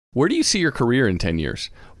Where do you see your career in 10 years?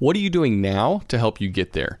 What are you doing now to help you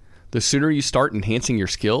get there? The sooner you start enhancing your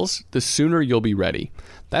skills, the sooner you'll be ready.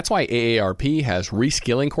 That's why AARP has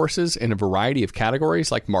reskilling courses in a variety of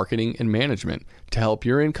categories like marketing and management to help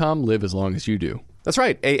your income live as long as you do. That's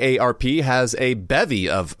right. AARP has a bevy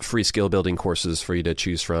of free skill building courses for you to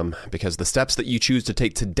choose from because the steps that you choose to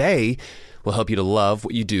take today will help you to love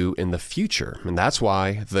what you do in the future. And that's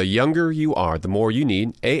why the younger you are, the more you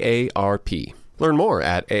need AARP. Learn more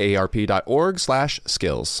at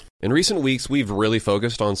aarp.org/skills. In recent weeks, we've really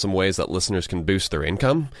focused on some ways that listeners can boost their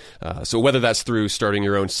income. So whether that's through starting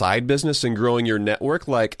your own side business and growing your network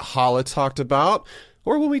like Hala talked about,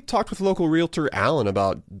 or when we talked with local realtor Alan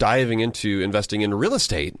about diving into investing in real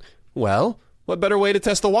estate, well, what better way to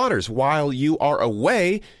test the waters? While you are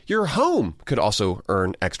away, your home could also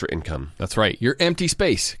earn extra income. That's right. Your empty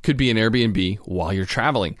space could be an Airbnb while you're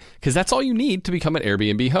traveling, because that's all you need to become an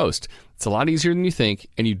Airbnb host. It's a lot easier than you think,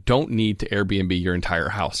 and you don't need to Airbnb your entire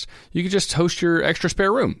house. You can just host your extra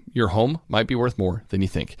spare room. Your home might be worth more than you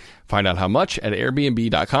think. Find out how much at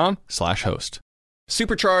airbnb.com/host.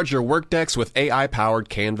 Supercharge your work decks with AI-powered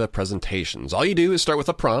Canva presentations. All you do is start with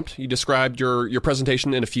a prompt. You describe your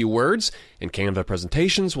presentation in a few words, and Canva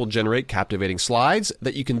presentations will generate captivating slides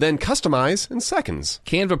that you can then customize in seconds.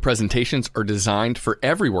 Canva presentations are designed for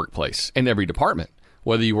every workplace and every department.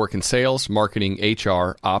 Whether you work in sales, marketing,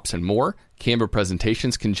 HR, ops, and more, Canva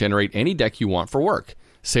presentations can generate any deck you want for work.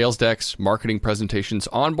 Sales decks, marketing presentations,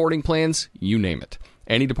 onboarding plans, you name it.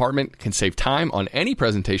 Any department can save time on any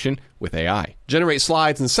presentation with AI. Generate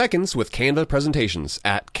slides in seconds with Canva presentations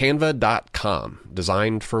at canva.com.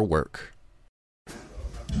 Designed for work.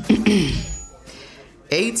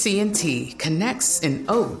 AT&T connects an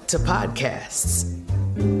ode to podcasts.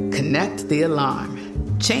 Connect the alarm.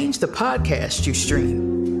 Change the podcast you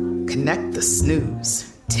stream. Connect the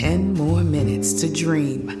snooze. 10 more minutes to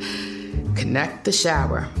dream. Connect the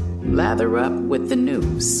shower. Lather up with the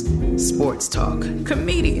news, sports talk,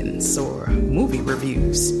 comedians, or movie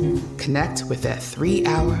reviews. Connect with that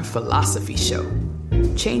 3-hour philosophy show.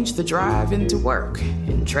 Change the drive into work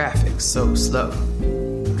in traffic so slow.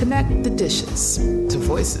 Connect the dishes to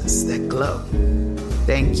voices that glow.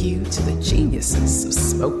 Thank you to the geniuses of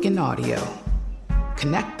spoken audio.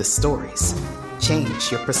 Connect the stories.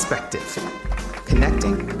 Change your perspective.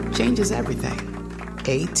 Connecting changes everything.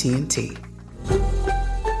 AT&T.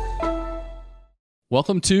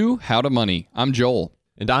 Welcome to How to Money. I'm Joel.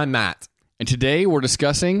 And I'm Matt. And today we're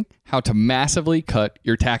discussing how to massively cut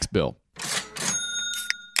your tax bill.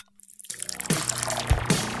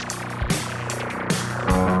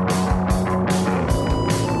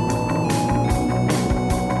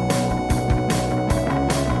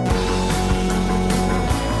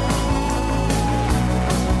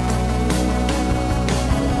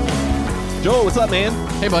 Joel, what's up, man?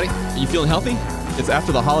 Hey, buddy. Are you feeling healthy? It's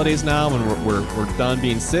after the holidays now and we're done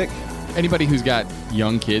being sick. Anybody who's got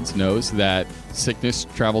young kids knows that sickness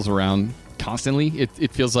travels around constantly.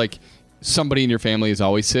 It feels like somebody in your family is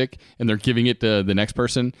always sick and they're giving it to the next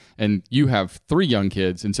person. And you have 3 young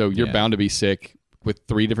kids, and so you're bound to be sick with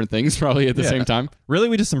 3 different things probably at the same time. Really,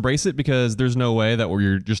 we just embrace it because there's no way that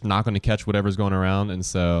you're just not going to catch whatever's going around. And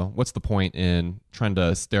so what's the point in trying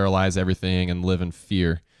to sterilize everything and live in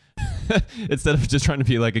fear? Instead of just trying to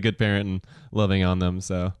be like a good parent and loving on them.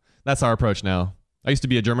 So that's our approach now. I used to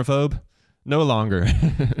be a germaphobe. No longer.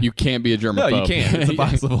 You can't be a germaphobe. No, you can't. It's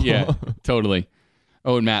impossible. Yeah, totally.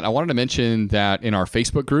 Oh, and Matt, I wanted to mention that in our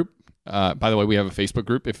Facebook group, by the way, we have a Facebook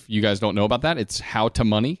group. If you guys don't know about that, it's How to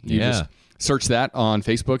Money. You just search that on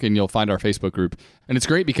Facebook and you'll find our Facebook group. And it's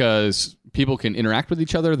great because people can interact with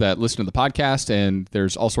each other that listen to the podcast, and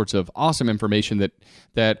there's all sorts of awesome information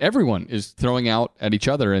that everyone is throwing out at each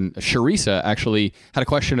other. And Sharisa actually had a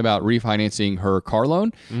question about refinancing her car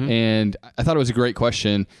loan, and I thought it was a great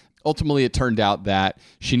question. Ultimately, it turned out that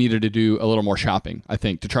she needed to do a little more shopping, I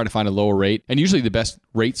think, to try to find a lower rate. And usually the best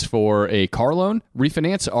rates for a car loan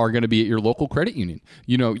refinance are going to be at your local credit union.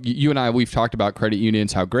 You know, you and I, we've talked about credit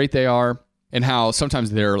unions, how great they are, and how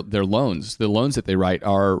sometimes their loans, the loans that they write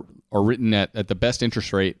are written at the best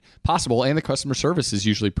interest rate possible, and the customer service is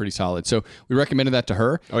usually pretty solid. So we recommended that to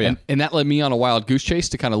her. Oh, yeah. And that led me on a wild goose chase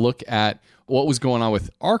to kind of look at what was going on with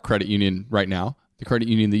our credit union right now, the credit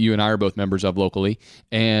union that you and I are both members of locally,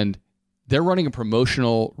 and they're running a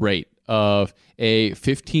promotional rate of a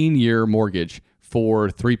 15-year mortgage for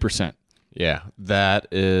 3%. Yeah, that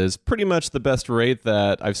is pretty much the best rate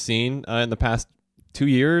that I've seen in the past 2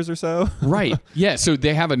 years or so. Right. Yeah. So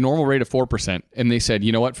they have a normal rate of 4%. And they said,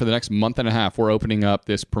 you know what, for the next month and a half, we're opening up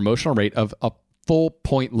this promotional rate of a full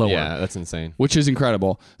point lower. Yeah, that's insane. Which is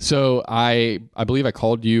incredible. So I believe I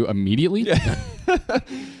called you immediately.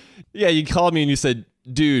 Yeah, you called me and you said,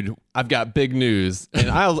 dude, I've got big news. And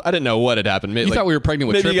I didn't know what had happened. You thought we were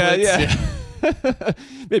pregnant with triplets? Yeah.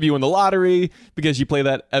 Maybe you won the lottery because you play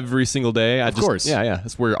that every single day. Of course. Yeah.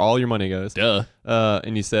 That's where all your money goes. Duh.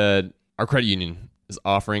 And you said, our credit union is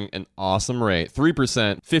offering an awesome rate.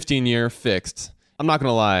 3%, 15-year fixed. I'm not going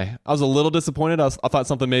to lie. I was a little disappointed. I thought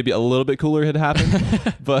something maybe a little bit cooler had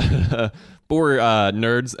happened. but we're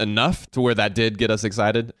nerds enough to where that did get us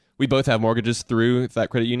excited. We both have mortgages through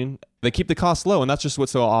that credit union. They keep the cost low, and that's just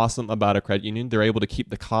what's so awesome about a credit union. They're able to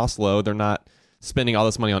keep the cost low. They're not spending all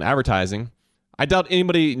this money on advertising. I doubt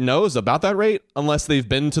anybody knows about that rate unless they've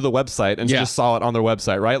been to the website and just saw it on their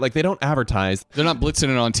website, right? Like, they don't advertise. They're not blitzing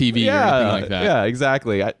it on TV or anything like that. Yeah,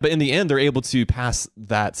 exactly. But in the end, they're able to pass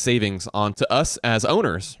that savings on to us as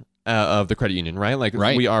owners of the credit union, right? Like,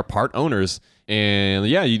 we are part owners. And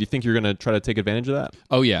yeah, you think you're going to try to take advantage of that?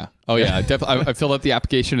 Oh, yeah. Definitely. I filled out the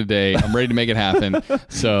application today. I'm ready to make it happen.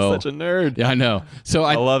 So Such a nerd. Yeah, I know. So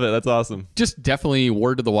I love it. That's awesome. Just definitely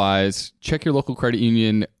word to the wise. Check your local credit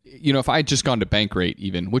union. You know, if I had just gone to Bankrate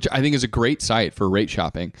even, which I think is a great site for rate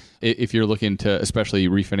shopping, if you're looking to especially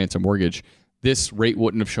refinance a mortgage, this rate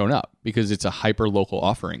wouldn't have shown up because it's a hyper local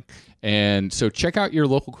offering. And so check out your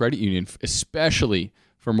local credit union, especially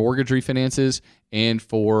for mortgage refinances and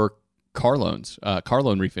for car loan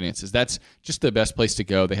refinances. That's just the best place to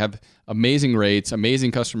go. They have amazing rates,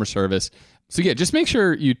 amazing customer service. So yeah, just make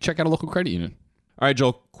sure you check out a local credit union. All right,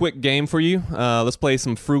 Joel, quick game for you. Let's play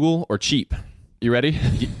some frugal or cheap. You ready?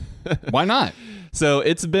 Why not? So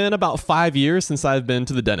it's been about 5 years since I've been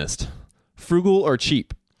to the dentist. Frugal or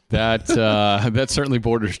cheap? That certainly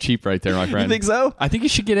borders cheap right there, my friend. You think so? I think you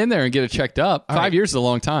should get in there and get it checked up. 5 years is a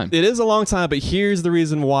long time. It is a long time, but here's the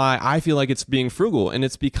reason why I feel like it's being frugal, and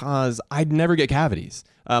it's because I'd never get cavities.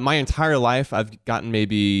 My entire life, I've gotten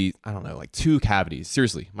maybe, I don't know, like 2 cavities.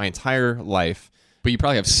 Seriously, my entire life. But you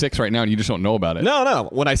probably have 6 right now and you just don't know about it. No.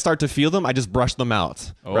 When I start to feel them, I just brush them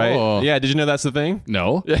out. Oh. Right? Yeah, did you know that's the thing?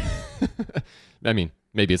 No. I mean,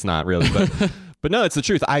 maybe it's not really, but no, it's the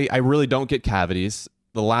truth. I really don't get cavities.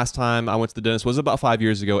 The last time I went to the dentist was about 5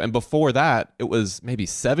 years ago. And before that, it was maybe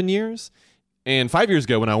 7 years. And 5 years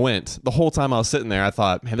ago when I went, the whole time I was sitting there, I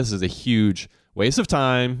thought, man, this is a huge waste of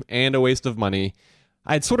time and a waste of money.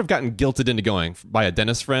 I had sort of gotten guilted into going by a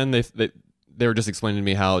dentist friend. They were just explaining to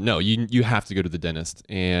me how, no, you have to go to the dentist.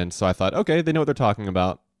 And so I thought, okay, they know what they're talking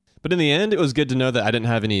about. But in the end, it was good to know that I didn't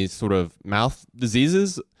have any sort of mouth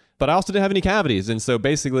diseases, but I also didn't have any cavities. And so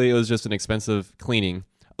basically it was just an expensive cleaning.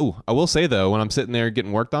 Oh, I will say, though, when I'm sitting there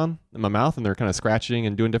getting worked on in my mouth and they're kind of scratching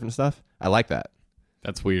and doing different stuff, I like that.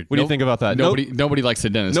 That's weird. What do you think about that? Nobody likes the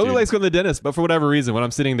dentist. Nobody likes going to the dentist, but for whatever reason, when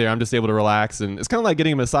I'm sitting there, I'm just able to relax. And it's kind of like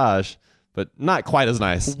getting a massage, but not quite as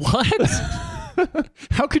nice. What?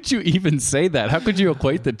 How could you even say that? How could you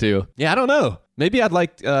equate the two? Yeah, I don't know. Maybe I'd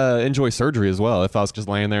like enjoy surgery as well if I was just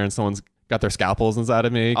laying there and someone's got their scalpels inside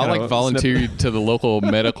of me. I'll like volunteer to the local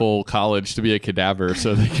medical college to be a cadaver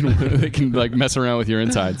so they can like mess around with your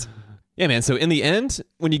insides. Yeah, man. So in the end,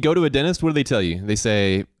 when you go to a dentist, what do they tell you? They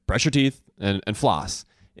say brush your teeth and floss.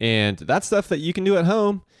 And that's stuff that you can do at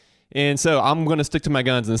home. And so I'm going to stick to my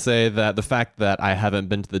guns and say that the fact that I haven't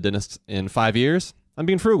been to the dentist in 5 years, I'm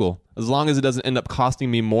being frugal. As long as it doesn't end up costing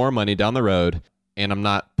me more money down the road and I'm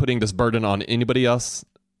not putting this burden on anybody else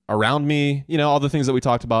around me, you know, all the things that we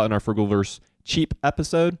talked about in our Frugal versus Cheap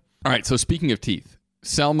episode. All right, so speaking of teeth,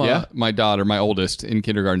 Selma, my daughter, my oldest in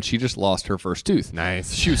kindergarten, she just lost her first tooth.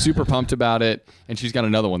 Nice. She was super pumped about it, and she's got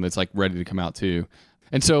another one that's like ready to come out too.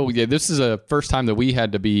 And so, yeah, this is a first time that we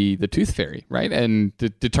had to be the tooth fairy, right? And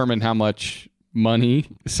determine how much money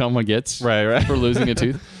Selma gets for losing a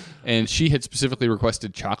tooth. And she had specifically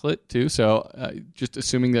requested chocolate too. So just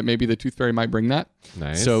assuming that maybe the tooth fairy might bring that.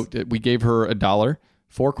 Nice. So we gave her $1,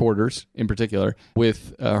 4 quarters in particular,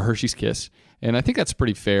 with Hershey's Kiss. And I think that's a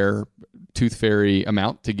pretty fair tooth fairy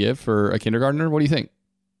amount to give for a kindergartner. What do you think?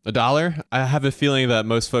 $1? I have a feeling that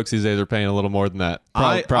most folks these days are paying a little more than that.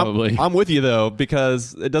 Probably. I'm with you, though,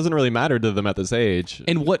 because it doesn't really matter to them at this age.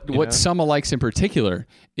 And what Selma likes in particular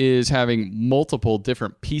is having multiple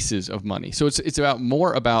different pieces of money. So it's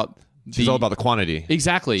more about... She's all about the quantity.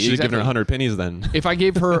 Exactly. Should have given her 100 pennies then. If I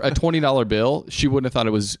gave her a $20 bill, she wouldn't have thought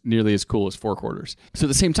it was nearly as cool as 4 quarters. So at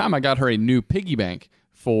the same time, I got her a new piggy bank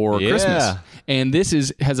for Christmas. And this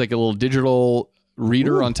has like a little digital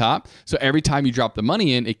reader on top. So every time you drop the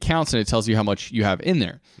money in, it counts and it tells you how much you have in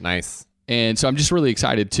there. Nice. And so I'm just really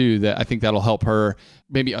excited too that I think that'll help her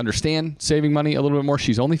maybe understand saving money a little bit more.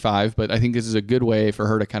 She's only 5, but I think this is a good way for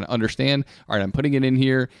her to kind of understand, all right, I'm putting it in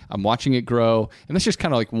here, I'm watching it grow. And that's just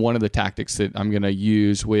kind of like one of the tactics that I'm going to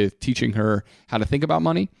use with teaching her how to think about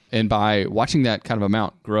money. And by watching that kind of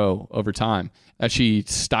amount grow over time, as she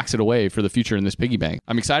stocks it away for the future in this piggy bank.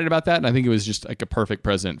 I'm excited about that. And I think it was just like a perfect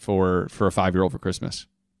present for a 5-year-old for Christmas.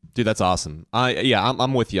 Dude, that's awesome.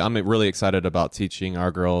 I'm with you. I'm really excited about teaching our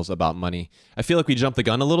girls about money. I feel like we jumped the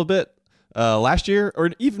gun a little bit. Last year, or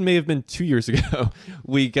even may have been 2 years ago,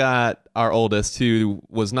 we got our oldest, who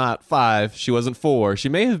was not 5. She wasn't 4. She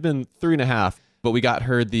may have been 3.5, but we got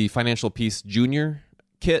her the Financial Peace Junior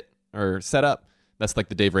kit or setup. That's like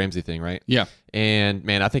the Dave Ramsey thing, right? Yeah. And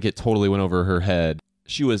man, I think it totally went over her head.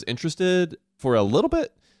 She was interested for a little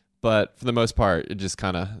bit, but for the most part, it just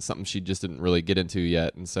kind of something she just didn't really get into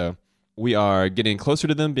yet. And so we are getting closer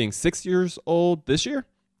to them being 6 years old this year.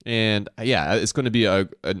 And yeah, it's going to be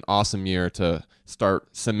an awesome year to start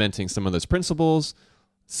cementing some of those principles,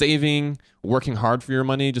 saving, working hard for your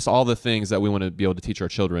money, just all the things that we want to be able to teach our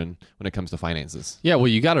children when it comes to finances. Yeah, well,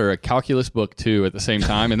 you got her a calculus book too at the same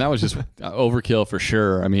time, and that was just overkill for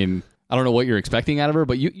sure. I mean, I don't know what you're expecting out of her,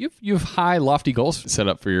 but you have high, lofty goals set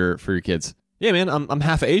up for your kids. Yeah, man, I'm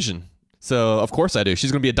half Asian, so of course I do.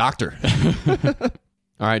 She's going to be a doctor.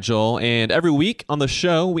 All right, Joel, and every week on the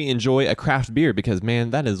show, we enjoy a craft beer because,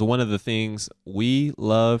 man, that is one of the things we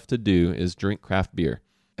love to do is drink craft beer.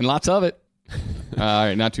 And lots of it. All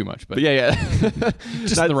right, not too much, but yeah.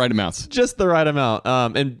 Just the right amounts. Just the right amount.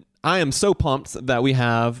 And I am so pumped that we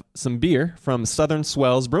have some beer from Southern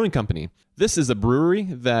Swells Brewing Company. This is a brewery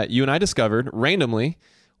that you and I discovered randomly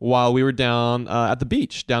while we were down at the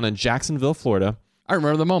beach down in Jacksonville, Florida. I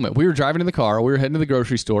remember the moment. We were driving in the car. We were heading to the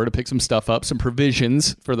grocery store to pick some stuff up, some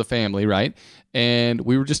provisions for the family, right? And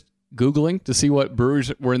we were just Googling to see what breweries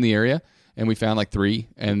were in the area. And we found like 3,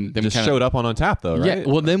 and then just we showed up on Untappd, though, right? Yeah.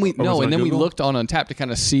 Well, then we and then we looked on Untappd to kind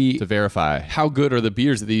of see to verify how good are the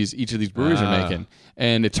beers that each of these breweries are making.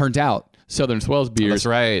 And it turns out Southern Swells beers. That's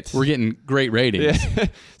right. We're getting great ratings.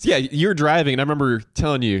 Yeah, you're driving, and I remember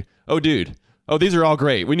telling you, "Oh, dude, these are all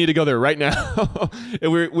great. We need to go there right now."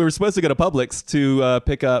 And we were supposed to go to Publix to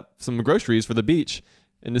pick up some groceries for the beach.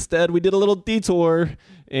 And instead, we did a little detour.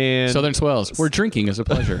 And Southern Swells. We're drinking as a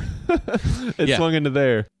pleasure. It swung into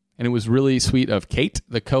there. And it was really sweet of Kate,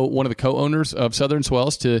 one of the co-owners of Southern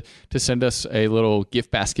Swells, to send us a little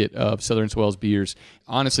gift basket of Southern Swells beers.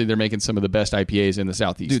 Honestly, they're making some of the best IPAs in the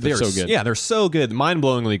Southeast. Dude, they're so good. Yeah, they're so good.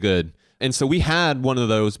 Mind-blowingly good. And so we had one of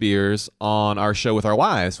those beers on our show with our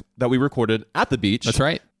wives that we recorded at the beach. That's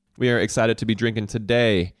right. We are excited to be drinking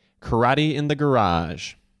today. Karate in the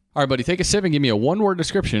Garage. All right, buddy, take a sip and give me a one-word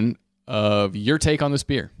description of your take on this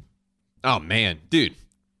beer. Oh, man. Dude,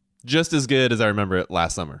 just as good as I remember it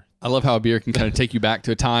last summer. I love how a beer can kind of take you back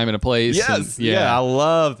to a time and a place. Yes. Yeah, I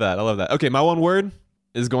love that. Okay, my one word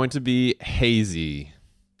is going to be hazy.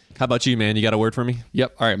 How about you, man? You got a word for me?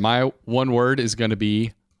 Yep. All right, my one word is going to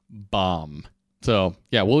be bomb. So,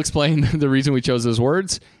 yeah, we'll explain the reason we chose those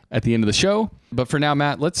words at the end of the show. But for now,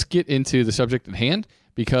 Matt, let's get into the subject at hand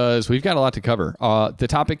because we've got a lot to cover. The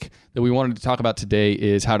topic that we wanted to talk about today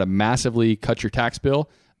is how to massively cut your tax bill.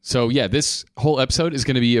 So yeah, this whole episode is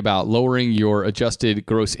going to be about lowering your adjusted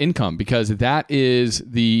gross income because that is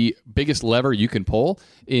the biggest lever you can pull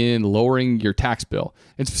in lowering your tax bill.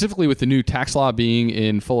 And specifically with the new tax law being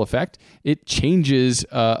in full effect, it changes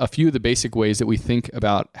a few of the basic ways that we think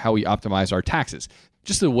about how we optimize our taxes.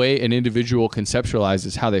 Just the way an individual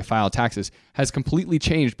conceptualizes how they file taxes has completely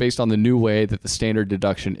changed based on the new way that the standard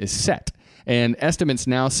deduction is set. And estimates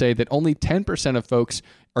now say that only 10% of folks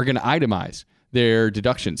are going to itemize their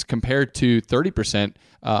deductions compared to 30%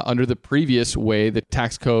 under the previous way the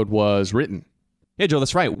tax code was written. Yeah, Joe,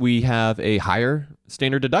 that's right. We have a higher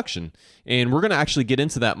standard deduction, and we're going to actually get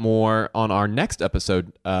into that more on our next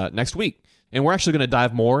episode next week. And we're actually going to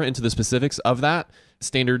dive more into the specifics of that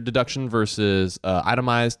standard deduction versus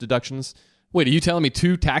itemized deductions. Wait, are you telling me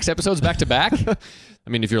 2 tax episodes back to back? I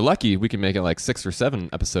mean, if you're lucky, we can make it like 6 or 7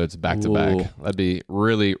 episodes back to back. That'd be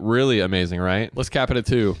really, really amazing, right? Let's cap it at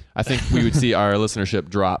 2. I think we would see our listenership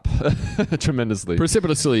drop tremendously.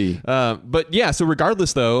 Precipitously. But yeah, so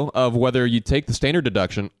regardless, though, of whether you take the standard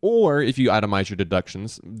deduction or if you itemize your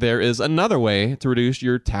deductions, there is another way to reduce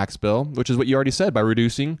your tax bill, which is what you already said, by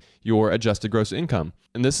reducing your adjusted gross income.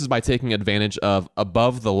 And this is by taking advantage of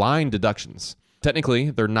above-the-line deductions. Technically,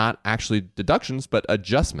 they're not actually deductions, but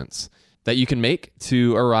adjustments that you can make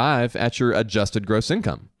to arrive at your adjusted gross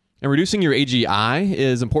income. And reducing your AGI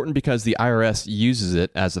is important because the IRS uses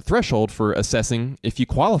it as a threshold for assessing if you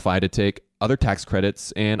qualify to take other tax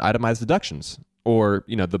credits and itemized deductions. or,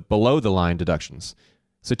 the below the line deductions.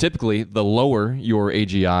 So typically, the lower your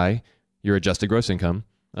AGI, your adjusted gross income,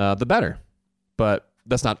 the better. But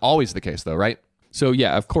that's not always the case though, right? So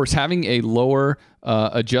yeah, of course, having a lower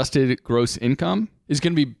adjusted gross income is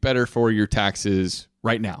going to be better for your taxes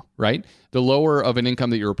right now, right? The lower of an income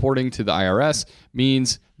that you're reporting to the IRS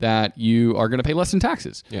means that you are going to pay less in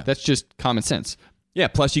taxes. Yeah. That's just common sense. Yeah,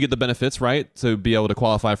 plus you get the benefits, right? To be able to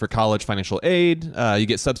qualify for college financial aid. You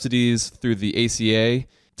get subsidies through the ACA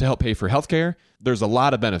to help pay for healthcare. There's a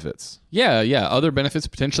lot of benefits. Yeah. Other benefits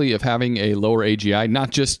potentially of having a lower AGI, not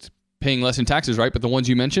just paying less in taxes, right? But the ones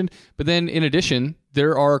you mentioned. But then in addition,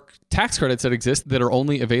 there are tax credits that exist that are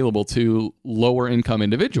only available to lower income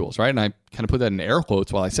individuals, right? And I kind of put that in air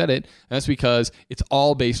quotes while I said it. And that's because it's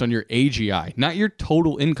all based on your AGI, not your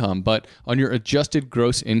total income, but on your adjusted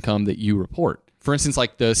gross income that you report. For instance,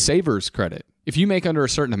 like the savers credit. If you make under a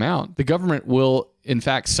certain amount, the government will, in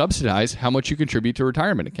fact, subsidize how much you contribute to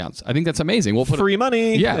retirement accounts. I think that's amazing. We'll put free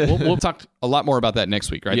money. Yeah, we'll talk a lot more about that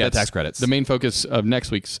next week, right? Yeah, That's tax credits. the main focus of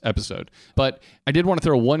next week's episode. But I did want to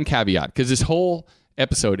throw one caveat because this whole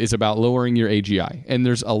episode is about lowering your AGI, and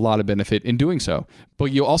there's a lot of benefit in doing so.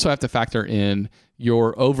 But you also have to factor in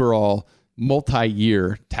your overall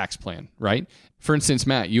multi-year tax plan, right? For instance,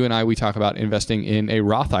 Matt, you and I, we talk about investing in a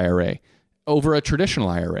Roth IRA over a traditional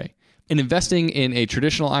IRA. And investing in a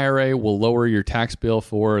traditional IRA will lower your tax bill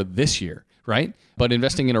for this year, right? But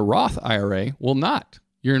investing in a Roth IRA will not.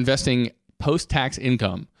 You're investing post-tax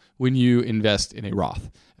income when you invest in a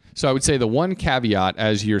Roth. So I would say the one caveat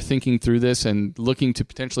as you're thinking through this and looking to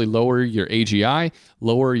potentially lower your AGI,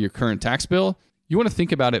 lower your current tax bill, you want to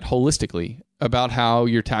think about it holistically about how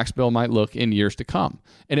your tax bill might look in years to come.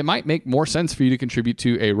 And it might make more sense for you to contribute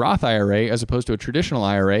to a Roth IRA as opposed to a traditional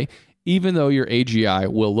IRA, even though your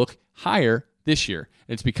AGI will look higher this year.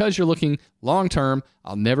 And it's because you're looking long-term.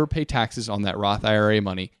 I'll never pay taxes on that Roth IRA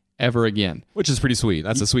money ever again. Which is pretty sweet.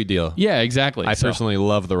 That's a sweet deal. Yeah, exactly. I personally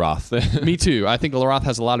love the Roth. Me too. I think the Roth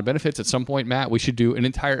has a lot of benefits. At some point, Matt, we should do an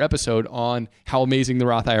entire episode on how amazing the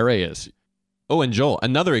Roth IRA is. Oh, and Joel,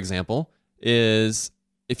 another example is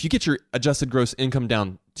if you get your adjusted gross income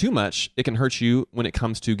down too much, it can hurt you when it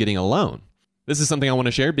comes to getting a loan. This is something I want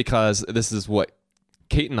to share because this is what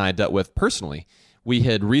Kate and I dealt with personally. We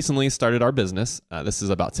had recently started our business. This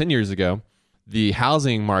is about 10 years ago. The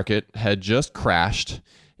housing market had just crashed,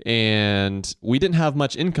 and we didn't have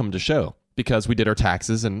much income to show because we did our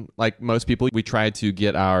taxes. And like most people, we tried to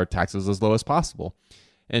get our taxes as low as possible.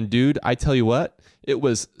 And dude, I tell you what, it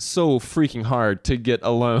was so freaking hard to get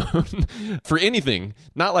a loan for anything,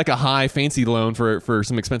 not like a high fancy loan for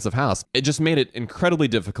some expensive house. It just made it incredibly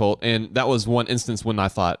difficult. And that was one instance when I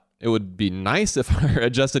thought, it would be nice if our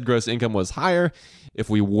adjusted gross income was higher,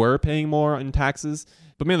 if we were paying more in taxes.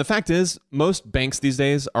 But man, the fact is, most banks these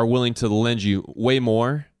days are willing to lend you way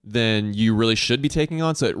more than you really should be taking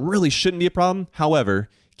on. So it really shouldn't be a problem. However,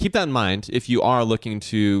 keep that in mind if you are looking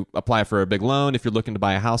to apply for a big loan, if you're looking to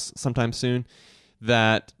buy a house sometime soon,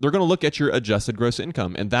 that they're going to look at your adjusted gross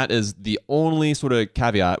income. And that is the only sort of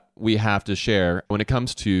caveat we have to share when it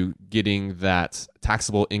comes to getting that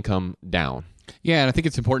taxable income down. Yeah, and I think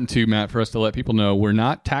it's important too, Matt, for us to let people know we're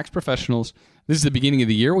not tax professionals. This is the beginning of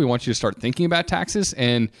the year. We want you to start thinking about taxes.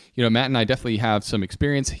 And, Matt and I definitely have some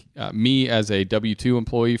experience. Me as a W-2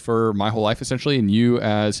 employee for my whole life, essentially, and you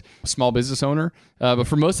as a small business owner. But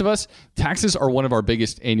for most of us, taxes are one of our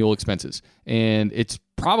biggest annual expenses. And it's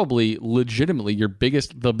probably legitimately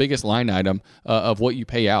the biggest line item of what you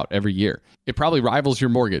pay out every year. It probably rivals your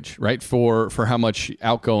mortgage, right? For how much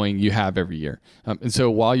outgoing you have every year. And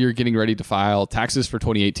so while you're getting ready to file taxes for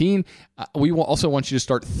 2018, we also want you to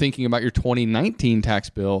start thinking about your 2019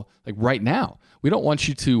 tax bill like right now. We don't want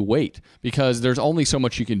you to wait because there's only so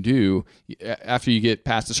much you can do after you get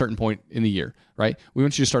past a certain point in the year, right? We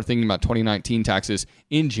want you to start thinking about 2019 taxes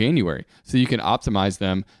in January so you can optimize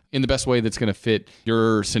them in the best way that's going to fit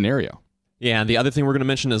your scenario. Yeah, and the other thing we're going to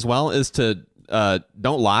mention as well is to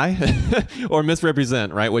don't lie or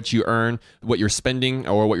misrepresent, right? What you earn, what you're spending,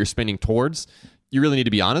 or what you're spending towards. You really need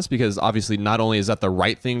to be honest because obviously not only is that the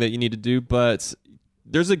right thing that you need to do, but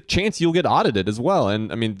there's a chance you'll get audited as well.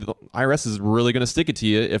 And I mean, the IRS is really going to stick it to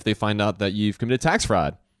you if they find out that you've committed tax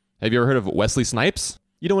fraud. Have you ever heard of Wesley Snipes?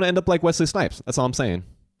 You don't want to end up like Wesley Snipes. That's all I'm saying.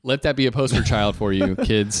 Let that be a poster child for you,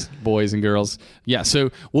 kids, boys, and girls. Yeah, so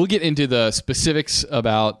we'll get into the specifics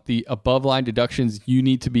about the above line deductions you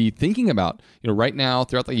need to be thinking about, right now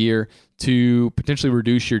throughout the year to potentially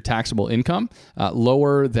reduce your taxable income,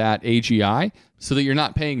 lower that AGI so that you're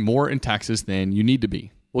not paying more in taxes than you need to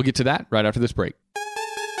be. We'll get to that right after this break.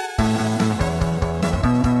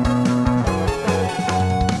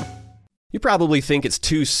 You probably think it's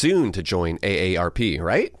too soon to join AARP,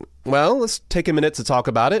 right? Well, let's take a minute to talk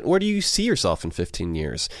about it. Where do you see yourself in 15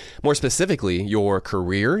 years? More specifically, your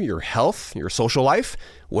career, your health, your social life.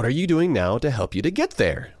 What are you doing now to help you to get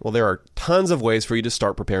there? Well, there are tons of ways for you to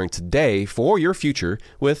start preparing today for your future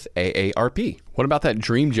with AARP. What about that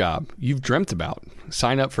dream job you've dreamt about?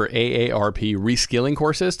 Sign up for AARP reskilling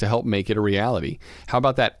courses to help make it a reality. How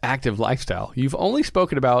about that active lifestyle you've only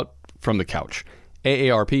spoken about from the couch?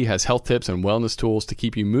 AARP has health tips and wellness tools to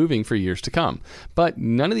keep you moving for years to come. But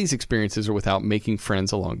none of these experiences are without making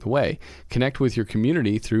friends along the way. Connect with your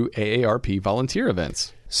community through AARP volunteer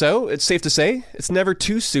events. So it's safe to say it's never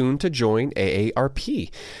too soon to join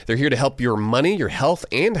AARP. They're here to help your money, your health,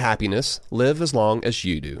 and happiness live as long as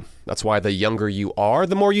you do. That's why the younger you are,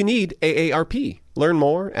 the more you need AARP. Learn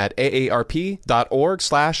more at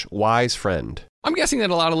aarp.org/wisefriend. I'm guessing that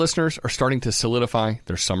a lot of listeners are starting to solidify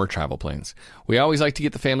their summer travel plans. We always like to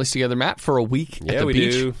get the families together, Matt, for a week at the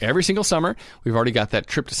beach every single summer. We've already got that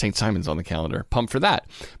trip to St. Simon's on the calendar. Pumped for that.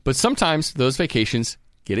 But sometimes those vacations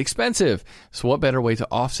get expensive. So what better way to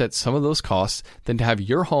offset some of those costs than to have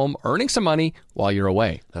your home earning some money while you're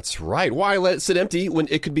away? That's right. Why let it sit empty when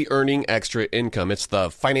it could be earning extra income? It's the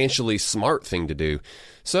financially smart thing to do.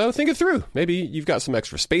 So think it through. Maybe you've got some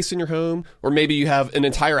extra space in your home, or maybe you have an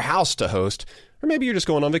entire house to host. Or maybe you're just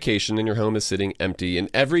going on vacation and your home is sitting empty. In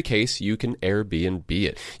every case, you can Airbnb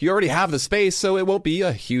it. You already have the space, so it won't be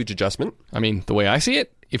a huge adjustment. I mean, the way I see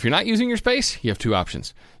it, if you're not using your space, you have two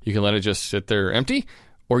options. You can let it just sit there empty,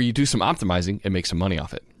 or you do some optimizing and make some money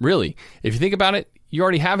off it. Really, if you think about it, you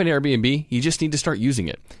already have an Airbnb. You just need to start using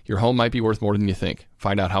it. Your home might be worth more than you think.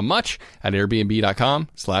 Find out how much at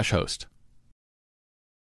airbnb.com/host.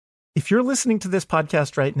 If you're listening to this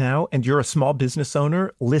podcast right now and you're a small business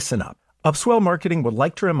owner, listen up. Upswell Marketing would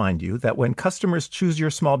like to remind you that when customers choose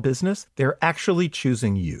your small business, they're actually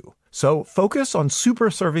choosing you. So focus on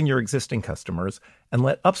super serving your existing customers and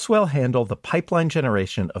let Upswell handle the pipeline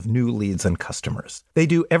generation of new leads and customers. They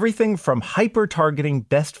do everything from hyper-targeting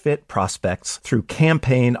best fit prospects through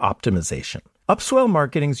campaign optimization. Upswell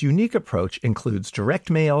Marketing's unique approach includes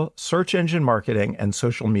direct mail, search engine marketing, and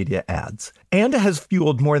social media ads, and has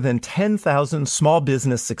fueled more than 10,000 small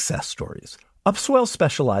business success stories. Upswell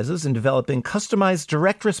specializes in developing customized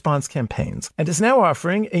direct response campaigns and is now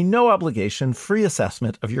offering a no-obligation free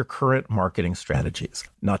assessment of your current marketing strategies.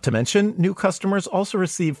 Not to mention, new customers also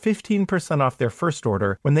receive 15% off their first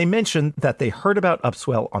order when they mention that they heard about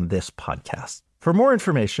Upswell on this podcast. For more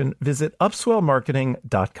information, visit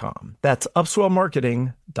upswellmarketing.com. That's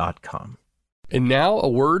upswellmarketing.com. And now a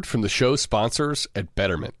word from the show sponsors at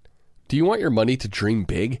Betterment. Do you want your money to dream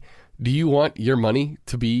big? Do you want your money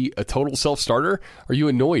to be a total self-starter? Are you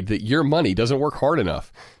annoyed that your money doesn't work hard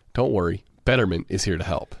enough? Don't worry, Betterment is here to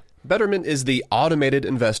help. Betterment is the automated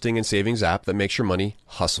investing and savings app that makes your money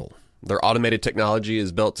hustle. Their automated technology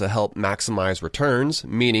is built to help maximize returns,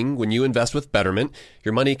 meaning when you invest with Betterment,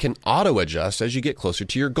 your money can auto-adjust as you get closer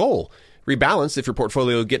to your goal. Rebalance if your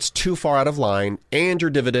portfolio gets too far out of line and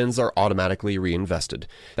your dividends are automatically reinvested.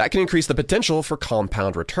 That can increase the potential for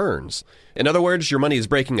compound returns. In other words, your money is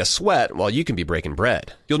breaking a sweat while you can be breaking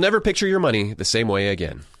bread. You'll never picture your money the same way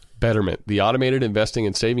again. Betterment, the automated investing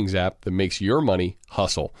and savings app that makes your money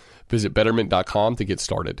hustle. Visit betterment.com to get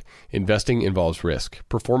started. Investing involves risk.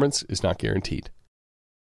 Performance is not guaranteed.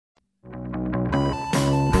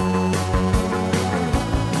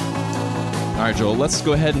 All right, Joel, let's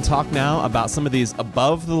go ahead and talk now about some of these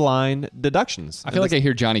above-the-line deductions. I feel like I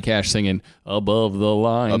hear Johnny Cash singing, above the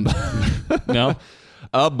line. No?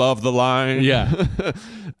 Above the line. Yeah.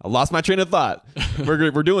 I lost my train of thought.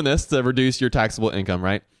 We're doing this to reduce your taxable income,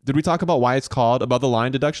 right? Did we talk about why it's called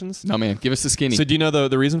above-the-line deductions? No, man. Give us the skinny. So do you know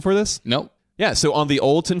the reason for this? Nope. Yeah, so on the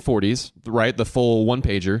old 1040s, right, the full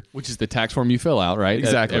one-pager. Which is the tax form you fill out, right?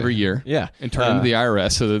 Exactly. Every year. Yeah. And turn to the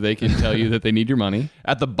IRS so that they can tell you that they need your money.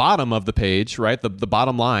 At the bottom of the page, right, the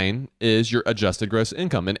bottom line is your adjusted gross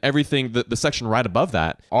income. And everything, the section right above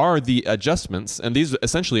that are the adjustments. And these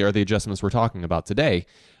essentially are the adjustments we're talking about today.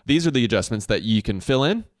 These are the adjustments that you can fill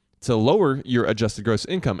in to lower your adjusted gross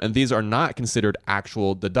income. And these are not considered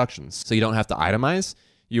actual deductions. So you don't have to itemize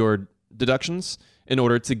your deductions in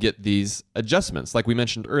order to get these adjustments. Like we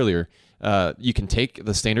mentioned earlier, you can take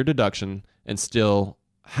the standard deduction and still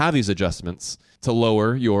have these adjustments to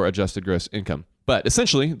lower your adjusted gross income. But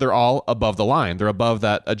essentially, they're all above the line. They're above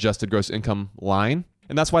that adjusted gross income line.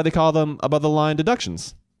 And that's why they call them above the line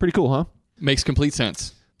deductions. Pretty cool, huh? Makes complete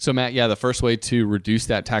sense. So, Matt, yeah, the first way to reduce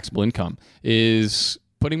that taxable income is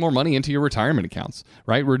putting more money into your retirement accounts,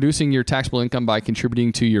 right? Reducing your taxable income by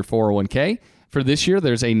contributing to your 401k For this year,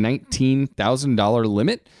 there's a $19,000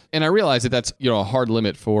 limit. And I realize that that's, a hard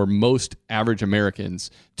limit for most average Americans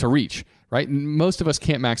to reach, right? Most of us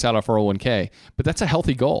can't max out our 401k, but that's a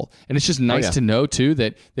healthy goal. And it's just nice to know, too,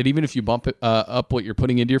 that even if you bump up what you're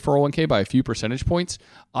putting into your 401k by a few percentage points,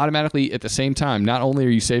 automatically at the same time, not only are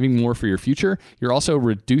you saving more for your future, you're also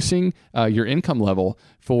reducing your income level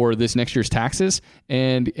for this next year's taxes.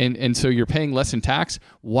 And so you're paying less in tax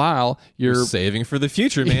while you're saving for the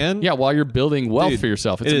future, man. Yeah, while you're building wealth for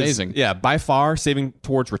yourself. It's amazing. By far, saving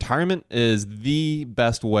towards retirement is the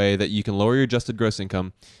best way that you can lower your adjusted gross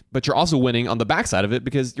income, but you're also winning on the backside of it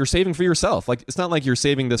because you're saving for yourself. Like, it's not like you're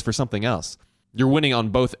saving this for something else. You're winning on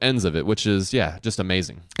both ends of it, which is, just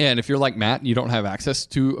amazing. And if you're like Matt and you don't have access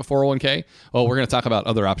to a 401k, well, we're going to talk about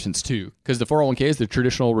other options too. Because the 401k is the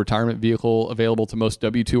traditional retirement vehicle available to most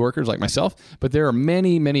W-2 workers like myself. But there are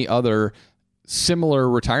many, many other similar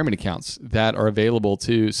retirement accounts that are available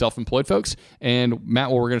to self-employed folks. And Matt,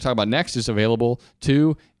 what we're going to talk about next is available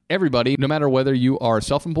to everybody, no matter whether you are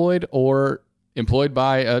self-employed or employed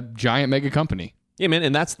by a giant mega company. Yeah, man,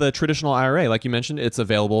 and that's the traditional IRA. Like you mentioned, it's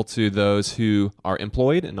available to those who are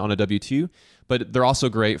employed and on a W-2, but they're also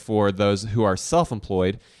great for those who are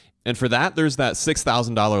self-employed. And for that, there's that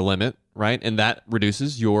 $6,000 limit, right? And that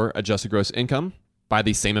reduces your adjusted gross income by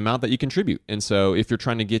the same amount that you contribute. And so if you're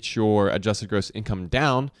trying to get your adjusted gross income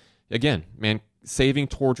down, again, man, saving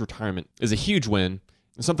towards retirement is a huge win.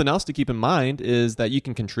 And something else to keep in mind is that you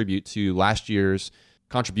can contribute to last year's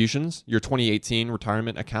contributions, your 2018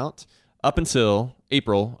 retirement account, up until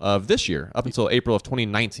April of this year, up until April of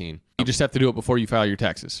 2019. You just have to do it before you file your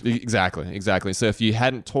taxes. Exactly. So if you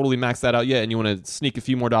hadn't totally maxed that out yet and you want to sneak a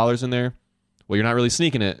few more dollars in there, well, you're not really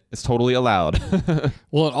sneaking it. It's totally allowed.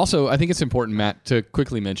 Well, also, I think it's important, Matt, to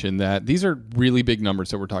quickly mention that these are really big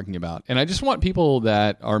numbers that we're talking about. And I just want people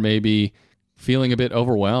that are maybe feeling a bit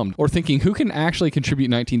overwhelmed or thinking who can actually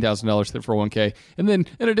contribute $19,000 to their 401k and then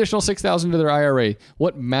an additional $6,000 to their IRA.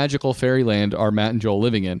 What magical fairyland are Matt and Joel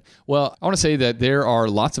living in? Well, I want to say that there are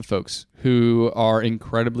lots of folks who are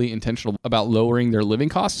incredibly intentional about lowering their living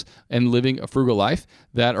costs and living a frugal life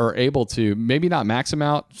that are able to maybe not max them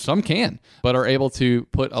out, some can, but are able to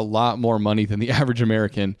put a lot more money than the average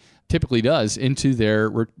American typically does into their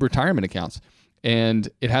retirement accounts. And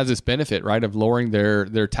it has this benefit, right, of lowering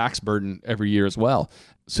their tax burden every year as well.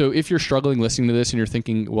 So if you're struggling listening to this and you're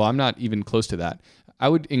thinking, well, I'm not even close to that, I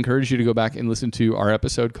would encourage you to go back and listen to our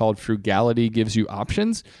episode called Frugality Gives You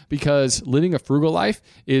Options, because living a frugal life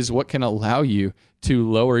is what can allow you to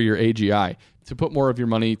lower your AGI, to put more of your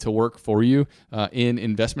money to work for you in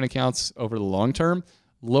investment accounts over the long term,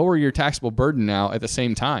 lower your taxable burden now at the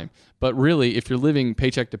same time. But really, if you're living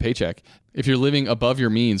paycheck to paycheck, if you're living above your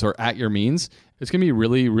means or at your means, it's going to be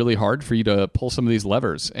really, really hard for you to pull some of these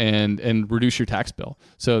levers and reduce your tax bill.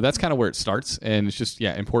 So that's kind of where it starts. And it's just,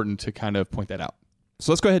 important to kind of point that out.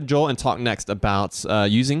 So let's go ahead, Joel, and talk next about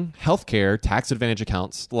using healthcare tax advantage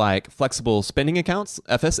accounts like flexible spending accounts,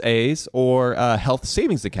 FSAs, or health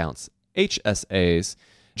savings accounts, HSAs.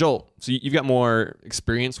 Joel, so you've got more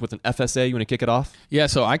experience with an FSA. You want to kick it off? Yeah,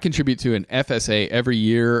 so I contribute to an FSA every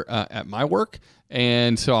year at my work.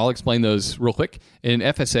 And so I'll explain those real quick. An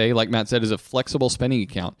FSA, like Matt said, is a flexible spending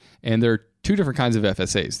account. And there are two different kinds of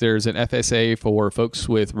FSAs. There's an FSA for folks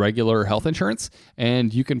with regular health insurance,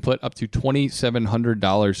 and you can put up to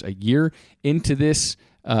 $2,700 a year into this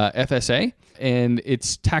FSA, and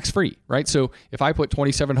it's tax-free, right? So if I put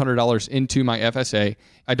 $2,700 into my FSA,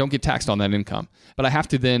 I don't get taxed on that income, but I have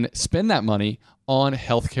to then spend that money on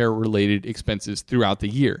healthcare-related expenses throughout the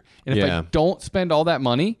year. And if I don't spend all that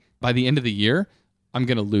money by the end of the year, I'm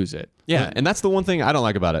going to lose it. Yeah, and that's the one thing I don't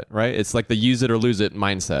like about it, right? It's like the use it or lose it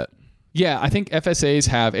mindset. Yeah, I think FSAs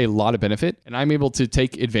have a lot of benefit, and I'm able to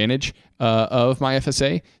take advantage of my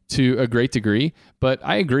FSA to a great degree. But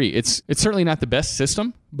I agree, it's certainly not the best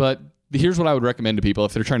system, but here's what I would recommend to people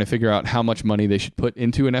if they're trying to figure out how much money they should put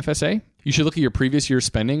into an FSA. You should look at your previous year's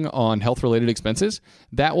spending on health-related expenses.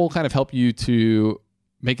 That will kind of help you to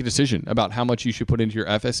make a decision about how much you should put into your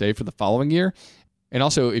FSA for the following year. And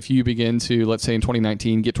also, if you begin to, let's say in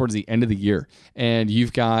 2019, get towards the end of the year and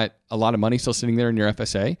you've got a lot of money still sitting there in your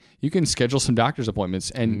FSA, you can schedule some doctor's appointments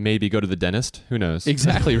and maybe go to the dentist. Who knows?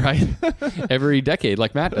 Exactly, right? Every decade,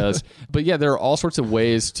 like Matt does. But yeah, there are all sorts of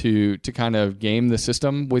ways to kind of game the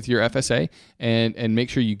system with your FSA and make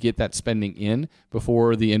sure you get that spending in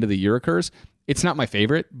before the end of the year occurs. It's not my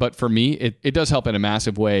favorite, but for me, it does help in a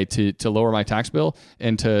massive way to lower my tax bill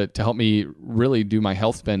and to help me really do my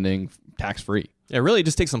health spending tax-free. Yeah, really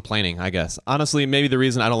just take some planning, I guess. Honestly, maybe the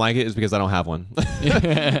reason I don't like it is because I don't have one.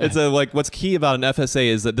 It's what's key about an FSA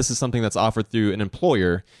is that this is something that's offered through an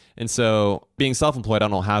employer. And so being self-employed, I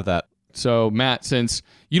don't have that. So Matt, since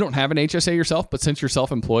you don't have an HSA yourself, but since you're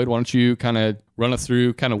self-employed, why don't you kind of run us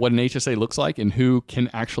through kind of what an HSA looks like and who can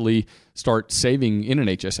actually start saving in an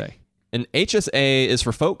HSA? An HSA is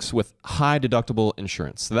for folks with high deductible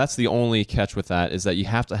insurance. So that's the only catch with that, is that you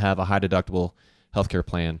have to have a high deductible healthcare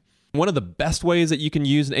plan. One of the best ways that you can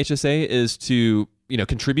use an HSA is to,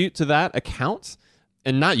 contribute to that account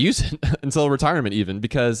and not use it until retirement even,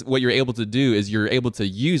 because what you're able to do is you're able to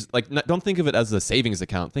use, don't think of it as a savings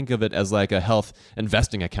account. Think of it as like a health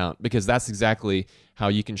investing account, because that's exactly how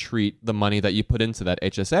you can treat the money that you put into that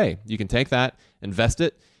HSA. You can take that, invest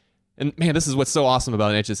it, and man, this is what's so awesome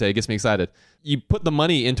about an HSA. It gets me excited. You put the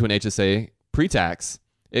money into an HSA pre-tax,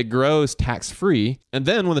 it grows tax-free, and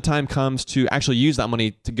then when the time comes to actually use that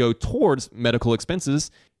money to go towards medical expenses,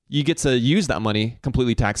 you get to use that money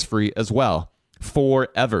completely tax-free as well,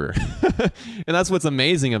 forever. And that's what's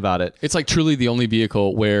amazing about it. It's like truly the only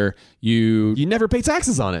vehicle where you never pay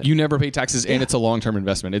taxes on it. You never pay taxes, and it's a long-term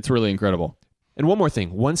investment. It's really incredible. And one more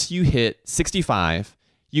thing. Once you hit 65,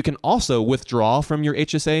 you can also withdraw from your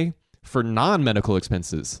HSA for non-medical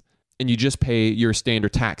expenses, and you just pay your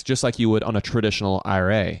standard tax just like you would on a traditional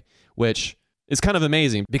IRA, which is kind of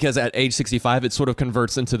amazing because at age 65, it sort of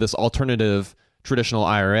converts into this alternative traditional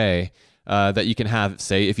IRA that you can have,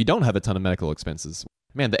 say, if you don't have a ton of medical expenses.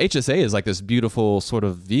 Man, the HSA is like this beautiful sort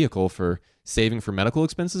of vehicle for saving for medical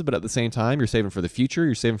expenses, but at the same time, you're saving for the future,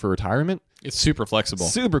 you're saving for retirement. It's super flexible.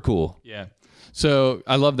 Super cool. Yeah. So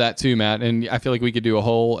I love that too, Matt. And I feel like we could do a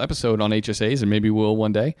whole episode on HSAs, and maybe we'll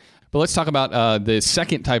one day. But let's talk about the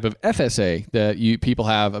second type of FSA that people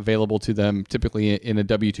have available to them typically in a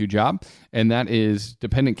W-2 job, and that is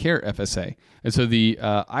dependent care FSA. And so the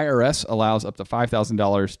IRS allows up to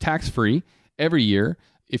 $5,000 tax-free every year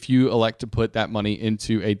if you elect to put that money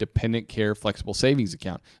into a dependent care flexible savings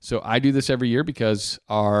account. So I do this every year because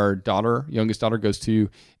our youngest daughter, goes to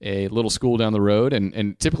a little school down the road,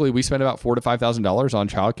 and typically we spend about $4,000 to $5,000 on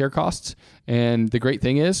childcare costs. And the great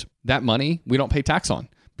thing is that money we don't pay tax on,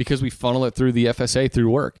 because we funnel it through the FSA through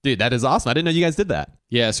work. Dude, that is awesome. I didn't know you guys did that.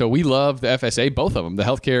 Yeah, so we love the FSA, both of them, the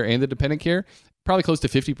healthcare and the dependent care. Probably close to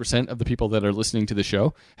 50% of the people that are listening to the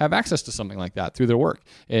show have access to something like that through their work.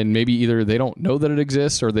 And maybe either they don't know that it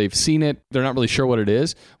exists or they've seen it. They're not really sure what it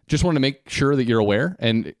is. Just want to make sure that you're aware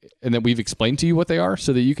and that we've explained to you what they are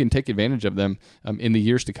so that you can take advantage of them in the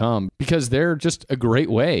years to come, because they're just a great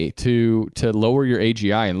way to lower your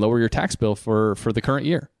AGI and lower your tax bill for the current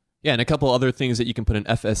year. Yeah, and a couple other things that you can put an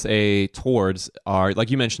FSA towards are, like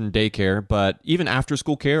you mentioned, daycare, but even after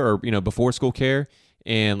school care or before school care,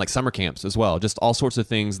 and like summer camps as well. Just all sorts of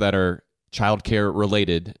things that are childcare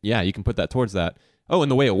related. Yeah, you can put that towards that. Oh, and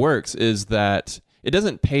the way it works is that it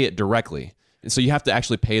doesn't pay it directly. And so you have to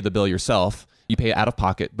actually pay the bill yourself. You pay it out of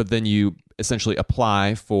pocket, but then you essentially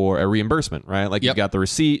apply for a reimbursement, right? Like you got the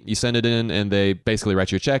receipt, you send it in, and they basically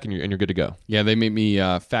write you a check, and you're good to go. Yeah, they make me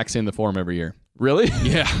fax in the form every year. Really?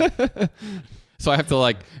 Yeah. So I have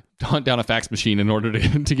to hunt down a fax machine in order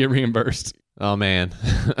to get reimbursed. Oh, man.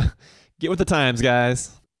 Get with the times,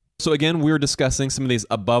 guys. So again, we were discussing some of these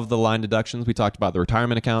above-the-line deductions. We talked about the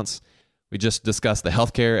retirement accounts. We just discussed the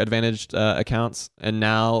healthcare advantaged accounts. And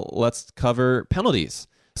now let's cover penalties,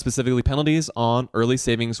 specifically penalties on early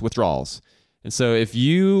savings withdrawals. And so if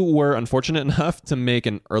you were unfortunate enough to make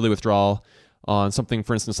an early withdrawal on something,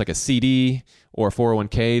 for instance, like a CD or a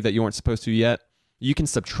 401k that you weren't supposed to yet, you can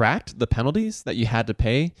subtract the penalties that you had to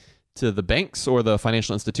pay to the banks or the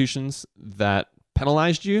financial institutions that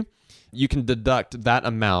penalized you. You can deduct that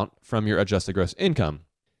amount from your adjusted gross income.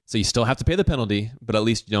 So you still have to pay the penalty, but at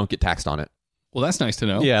least you don't get taxed on it. Well, that's nice to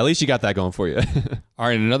know. Yeah, at least you got that going for you. All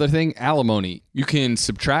right, another thing, alimony. You can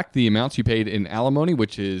subtract the amounts you paid in alimony,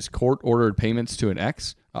 which is court-ordered payments to an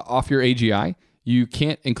ex, off your AGI. You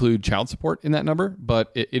can't include child support in that number,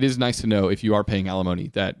 but it is nice to know if you are paying alimony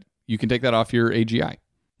that you can take that off your AGI.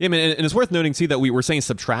 Yeah, man, and it's worth noting, too, that we were saying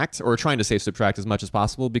subtract, or trying to say subtract as much as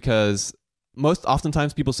possible, because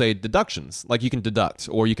oftentimes people say deductions, like you can deduct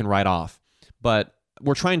or you can write off. But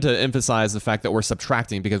we're trying to emphasize the fact that we're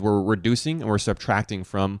subtracting because we're reducing and we're subtracting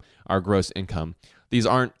from our gross income. These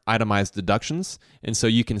aren't itemized deductions, and so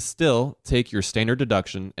you can still take your standard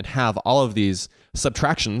deduction and have all of these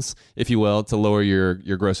subtractions, if you will, to lower your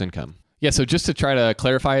gross income. Yeah, so just to try to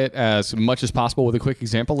clarify it as much as possible with a quick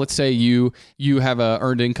example, let's say you have a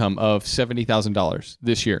earned income of $70,000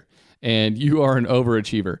 this year, and you are an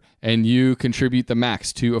overachiever, and you contribute the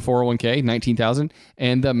max to a 401k, $19,000,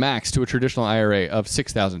 and the max to a traditional IRA of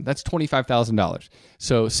 $6,000. That's $25,000.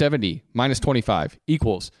 So 70 minus 25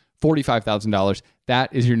 equals $45,000.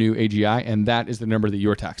 That is your new AGI, and that is the number that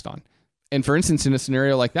you're taxed on. And for instance, in a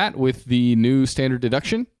scenario like that with the new standard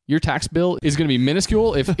deduction, your tax bill is going to be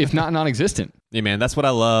minuscule, if not non-existent. Yeah, man, that's what I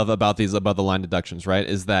love about these above the line deductions, right?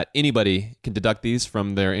 Is that anybody can deduct these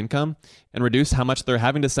from their income and reduce how much they're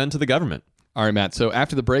having to send to the government. All right, Matt. So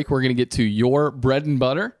after the break, we're going to get to your bread and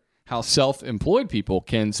butter, how self-employed people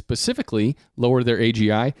can specifically lower their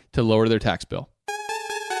AGI to lower their tax bill.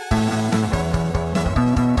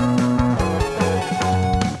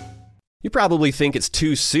 You probably think it's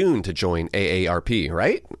too soon to join AARP,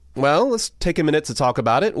 right? Well, let's take a minute to talk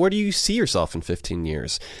about it. Where do you see yourself in 15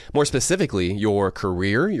 years? More specifically, your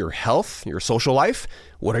career, your health, your social life.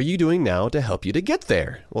 What are you doing now to help you to get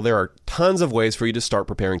there? Well, there are tons of ways for you to start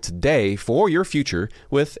preparing today for your future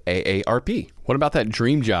with AARP. What about that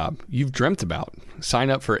dream job you've dreamt about?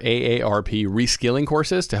 Sign up for AARP reskilling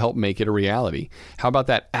courses to help make it a reality. How about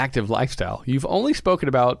that active lifestyle you've only spoken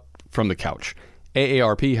about from the couch?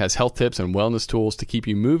 AARP has health tips and wellness tools to keep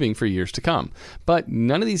you moving for years to come. But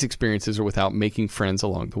none of these experiences are without making friends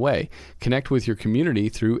along the way. Connect with your community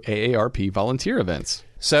through AARP volunteer events.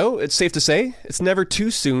 So it's safe to say it's never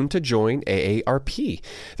too soon to join AARP.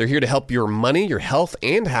 They're here to help your money, your health,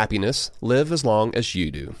 and happiness live as long as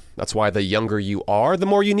you do. That's why the younger you are, the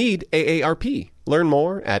more you need AARP. Learn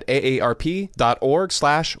more at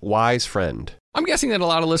aarp.org/wisefriend. I'm guessing that a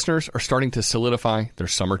lot of listeners are starting to solidify their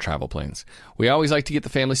summer travel plans. We always like to get the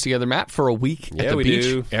families together, Matt, for a week at the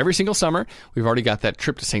beach every single summer. We've already got that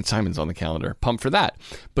trip to St. Simon's on the calendar. Pumped for that.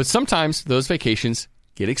 But sometimes those vacations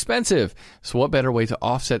get expensive. So what better way to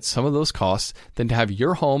offset some of those costs than to have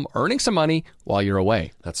your home earning some money while you're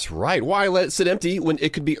away? That's right. Why let it sit empty when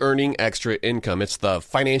it could be earning extra income? It's the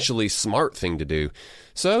financially smart thing to do.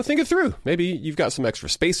 So think it through. Maybe you've got some extra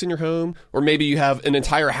space in your home, or maybe you have an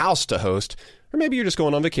entire house to host. Or maybe you're just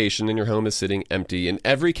going on vacation and your home is sitting empty. In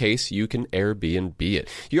every case, you can Airbnb it.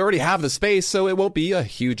 You already have the space, so it won't be a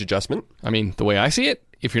huge adjustment. I mean, the way I see it,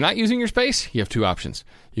 if you're not using your space, you have two options.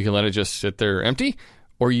 You can let it just sit there empty,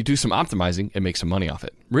 or you do some optimizing and make some money off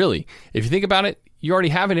it. Really, if you think about it, you already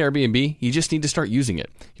have an Airbnb. You just need to start using it.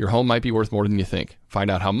 Your home might be worth more than you think. Find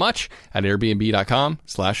out how much at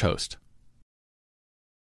airbnb.com/host.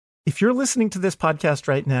 If you're listening to this podcast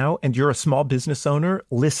right now and you're a small business owner,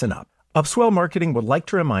 listen up. Upswell Marketing would like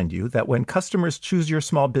to remind you that when customers choose your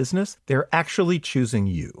small business, they're actually choosing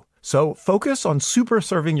you. So focus on super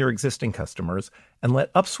serving your existing customers and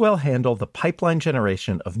let Upswell handle the pipeline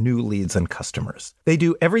generation of new leads and customers. They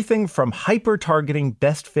do everything from hyper-targeting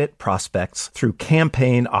best fit prospects through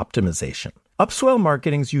campaign optimization. Upswell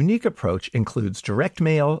Marketing's unique approach includes direct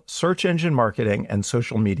mail, search engine marketing, and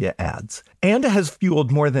social media ads, and has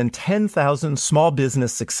fueled more than 10,000 small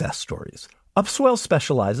business success stories. Upswell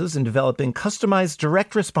specializes in developing customized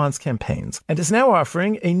direct response campaigns and is now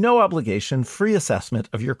offering a no-obligation free assessment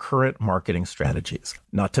of your current marketing strategies.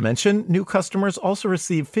 Not to mention, new customers also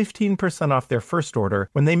receive 15% off their first order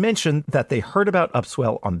when they mention that they heard about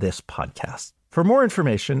Upswell on this podcast. For more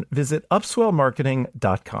information, visit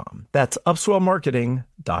upswellmarketing.com. That's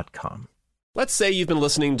upswellmarketing.com. Let's say you've been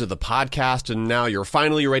listening to the podcast and now you're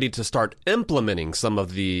finally ready to start implementing some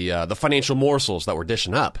of the financial morsels that we're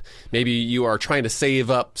dishing up. Maybe you are trying to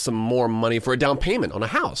save up some more money for a down payment on a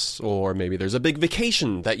house, or maybe there's a big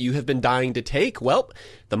vacation that you have been dying to take. Well,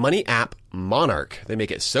 the money app Monarch. They make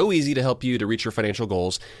it so easy to help you to reach your financial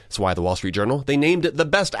goals. That's why the Wall Street Journal, they named it the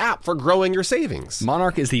best app for growing your savings.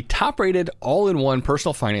 Monarch is the top-rated all-in-one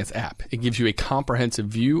personal finance app. It gives you a comprehensive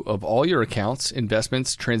view of all your accounts,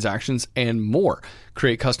 investments, transactions, and more.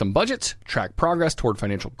 Create custom budgets, track progress toward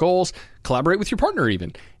financial goals, collaborate with your partner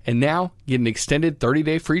even. And now get an extended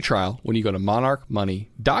 30-day free trial when you go to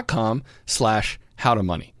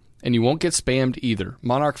monarchmoney.com/howtomoney. And you won't get spammed either.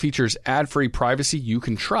 Monarch features ad-free privacy you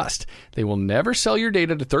can trust. They will never sell your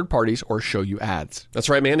data to third parties or show you ads. That's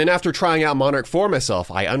right, man. And after trying out Monarch for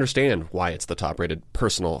myself, I understand why it's the top-rated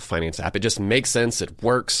personal finance app. It just makes sense. It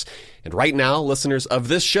works. And right now, listeners of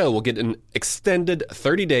this show will get an extended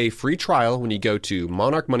 30-day free trial when you go to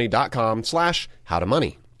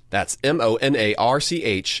monarchmoney.com/howtomoney. That's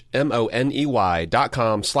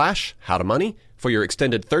monarchmoney.com/howtomoney for your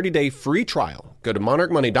extended 30-day free trial. Go to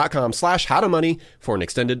monarchmoney.com/howtomoney for an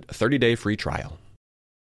extended 30-day free trial.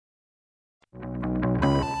 All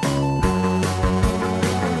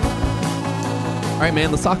right, man,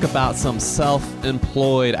 let's talk about some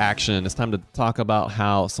self-employed action. It's time to talk about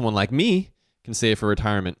how someone like me can save for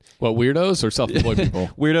retirement. What, weirdos or self-employed people?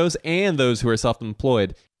 Weirdos and those who are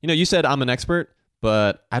self-employed. You know, you said I'm an expert,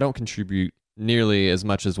 but I don't contribute nearly as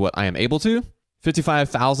much as what I am able to.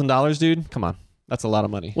 $55,000, dude? Come on. That's a lot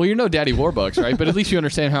of money. Well, you're no Daddy Warbucks, right? But at least you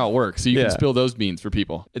understand how it works, so you can spill those beans for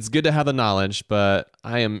people. It's good to have the knowledge, but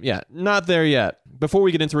I am, not there yet. Before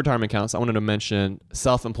we get into retirement accounts, I wanted to mention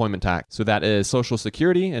self-employment tax. So that is Social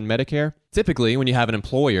Security and Medicare. Typically, when you have an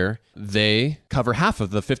employer, they cover half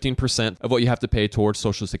of the 15% of what you have to pay towards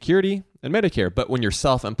Social Security and Medicare. But when you're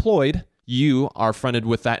self-employed, you are fronted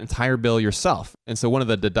with that entire bill yourself. And so one of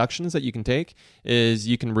the deductions that you can take is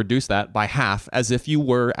you can reduce that by half as if you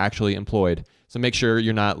were actually employed. So make sure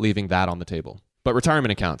you're not leaving that on the table. But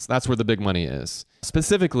retirement accounts, that's where the big money is.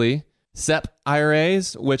 Specifically, SEP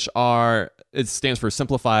IRAs, it stands for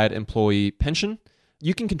Simplified Employee Pension.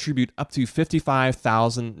 You can contribute up to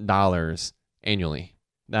 $55,000 annually.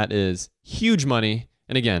 That is huge money.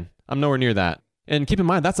 And again, I'm nowhere near that. And keep in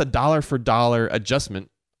mind, that's a dollar for dollar adjustment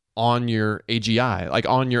on your AGI, like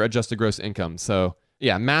on your adjusted gross income. So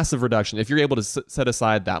yeah, massive reduction. If you're able to set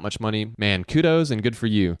aside that much money, man, kudos and good for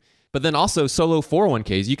you. But then also solo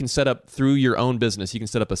 401ks, you can set up through your own business. You can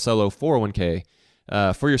set up a solo 401k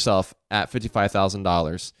for yourself at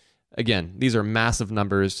 $55,000. Again, these are massive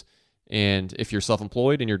numbers. And if you're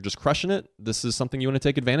self-employed and you're just crushing it, this is something you want to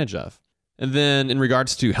take advantage of. And then in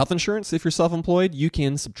regards to health insurance, if you're self-employed, you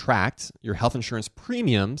can subtract your health insurance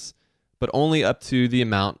premiums, but only up to the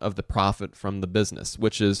amount of the profit from the business,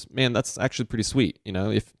 which is, man, that's actually pretty sweet. You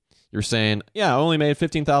know, if you're saying, I only made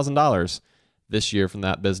 $15,000 this year from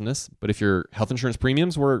that business, but if your health insurance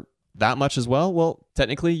premiums were that much as well,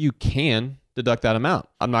 technically you can deduct that amount.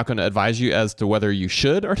 I'm not going to advise you as to whether you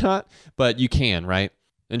should or not, but you can, right?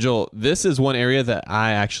 And Joel, this is one area that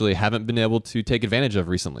I actually haven't been able to take advantage of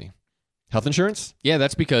recently. Health insurance? Yeah,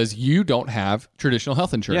 that's because you don't have traditional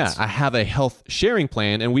health insurance. Yeah, I have a health sharing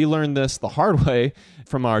plan, and we learned this the hard way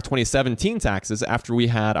from our 2017 taxes after we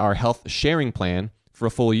had our health sharing plan for a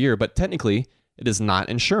full year. But technically, it is not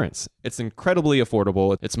insurance. It's incredibly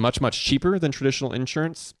affordable. It's much, much cheaper than traditional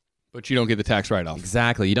insurance. But you don't get the tax write-off.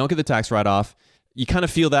 Exactly. You don't get the tax write-off. You kind of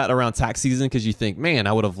feel that around tax season because you think, man,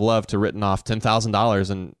 I would have loved to written off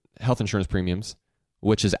 $10,000 in health insurance premiums,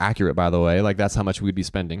 which is accurate, by the way. Like, that's how much we'd be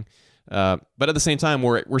spending. But at the same time,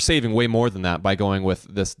 we're saving way more than that by going with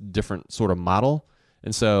this different sort of model.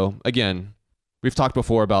 And so, again, we've talked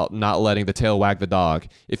before about not letting the tail wag the dog.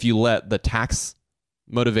 If you let the tax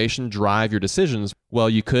motivation drive your decisions, well,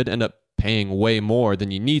 you could end up paying way more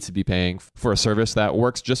than you need to be paying for a service that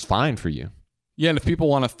works just fine for you. Yeah, and if people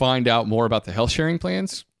want to find out more about the health sharing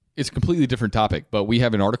plans, it's a completely different topic, but we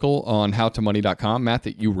have an article on howtomoney.com, Matt,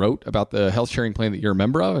 that you wrote about the health sharing plan that you're a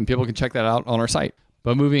member of, and people can check that out on our site.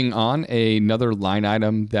 But moving on, another line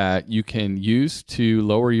item that you can use to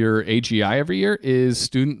lower your AGI every year is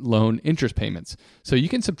student loan interest payments. So you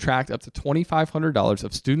can subtract up to $2,500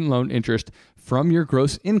 of student loan interest from your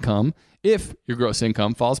gross income if your gross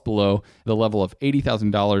income falls below the level of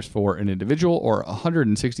 $80,000 for an individual or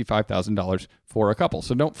 $165,000 for a couple.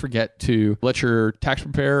 So don't forget to let your tax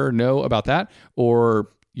preparer know about that or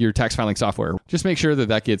your tax filing software. Just make sure that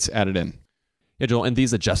that gets added in. Yeah, Joel, and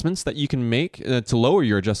these adjustments that you can make to lower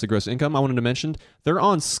your adjusted gross income, I wanted to mention, they're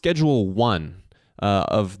on Schedule 1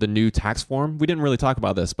 of the new tax form. We didn't really talk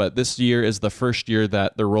about this, but this year is the first year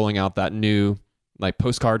that they're rolling out that new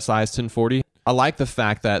postcard size 1040. I like the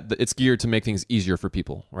fact that it's geared to make things easier for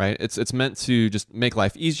people, right? It's meant to just make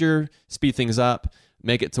life easier, speed things up,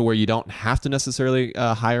 make it to where you don't have to necessarily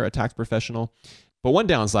hire a tax professional. But one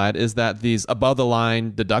downside is that these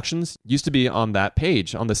above-the-line deductions used to be on that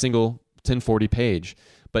page, on the single 1040 page.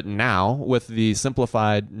 But now, with the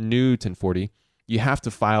simplified new 1040, you have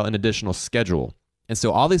to file an additional schedule. And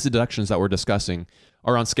so all these deductions that we're discussing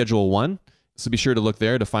are on Schedule 1. So be sure to look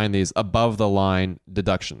there to find these above-the-line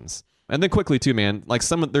deductions. And then quickly too, man,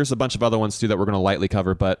 there's a bunch of other ones too that we're going to lightly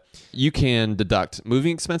cover, but you can deduct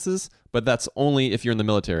moving expenses, but that's only if you're in the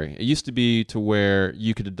military. It used to be to where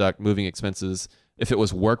you could deduct moving expenses if it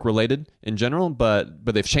was work related in general, but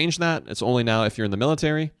they've changed that. It's only now if you're in the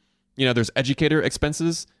military. You know, there's educator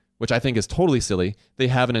expenses, which I think is totally silly. They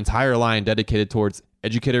have an entire line dedicated towards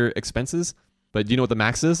educator expenses, but do you know what the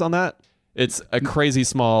max is on that? It's a crazy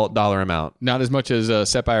small dollar amount. Not as much as a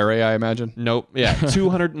SEP IRA, I imagine. Nope. Yeah,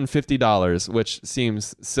 $250, which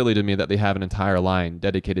seems silly to me that they have an entire line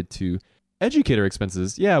dedicated to educator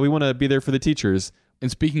expenses. Yeah, we want to be there for the teachers. And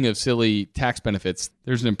speaking of silly tax benefits,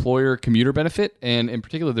 there's an employer commuter benefit, and in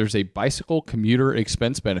particular, there's a bicycle commuter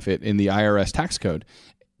expense benefit in the IRS tax code.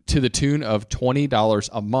 to the tune of $20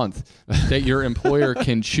 a month that your employer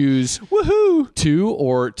can choose to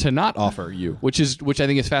or to not offer you, which I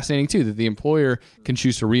think is fascinating too, that the employer can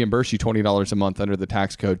choose to reimburse you $20 a month under the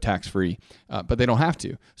tax code tax-free, but they don't have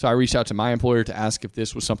to. So I reached out to my employer to ask if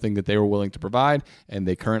this was something that they were willing to provide, and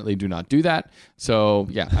they currently do not do that. So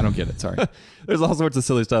yeah, I don't get it. Sorry. There's all sorts of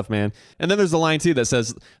silly stuff, man. And then there's a line too that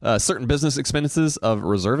says certain business expenses of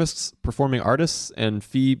reservists, performing artists, and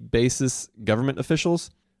fee basis government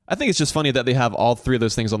officials. I think it's just funny that they have all three of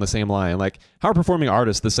those things on the same line. Like, how are performing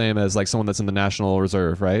artists the same as like someone that's in the National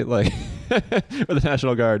Reserve, right? Like, or the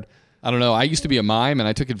National Guard. I don't know. I used to be a mime and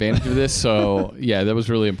I took advantage of this. So yeah, that was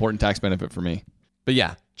really important tax benefit for me. But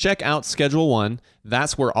yeah, check out Schedule 1.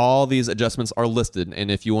 That's where all these adjustments are listed.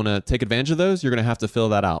 And if you want to take advantage of those, you're going to have to fill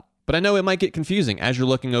that out. But I know it might get confusing as you're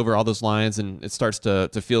looking over all those lines and it starts to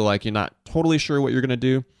feel like you're not totally sure what you're going to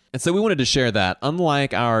do. And so we wanted to share that,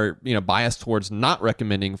 unlike our bias towards not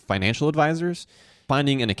recommending financial advisors,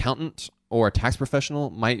 finding an accountant or a tax professional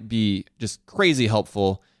might be just crazy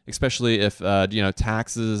helpful, especially if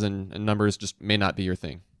taxes and numbers just may not be your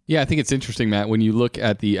thing. Yeah, I think it's interesting, Matt, when you look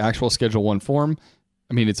at the actual Schedule 1 form.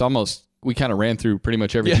 I mean, it's almost, we kind of ran through pretty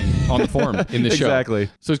much everything on the form in this show. Exactly.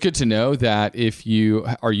 So it's good to know that if you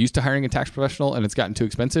are used to hiring a tax professional and it's gotten too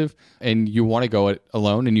expensive and you want to go it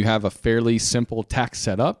alone and you have a fairly simple tax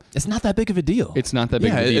setup. It's not that big of a deal. It's not that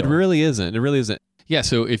big of a deal. It really isn't. It really isn't. Yeah,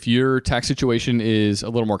 so if your tax situation is a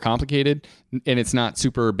little more complicated and it's not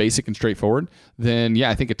super basic and straightforward, then yeah,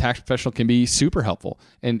 I think a tax professional can be super helpful.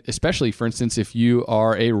 And especially, for instance, if you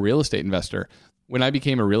are a real estate investor. When I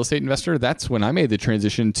became a real estate investor, that's when I made the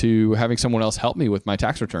transition to having someone else help me with my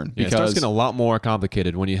tax return. It starts getting a lot more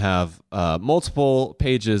complicated when you have multiple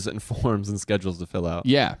pages and forms and schedules to fill out.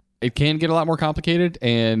 Yeah, it can get a lot more complicated.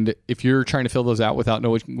 And if you're trying to fill those out without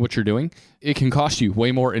knowing what you're doing, it can cost you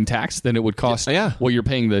way more in tax than it would cost what you're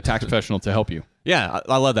paying the tax professional to help you. Yeah,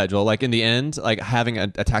 I love that, Joel. Like in the end, like having a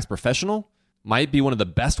tax professional might be one of the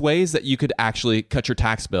best ways that you could actually cut your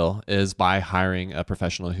tax bill is by hiring a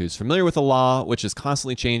professional who's familiar with the law, which is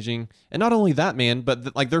constantly changing. And not only that, man,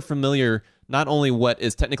 but they're familiar not only what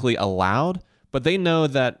is technically allowed, but they know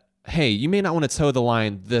that, hey, you may not want to toe the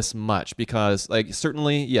line this much because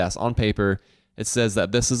certainly, yes, on paper, it says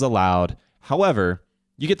that this is allowed. However,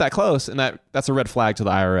 you get that close and that's a red flag to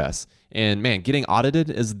the IRS. And man, getting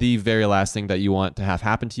audited is the very last thing that you want to have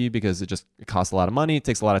happen to you because it costs a lot of money. It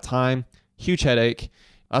takes a lot of time. Huge headache.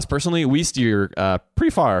 Us personally, we steer pretty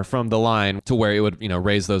far from the line to where it would,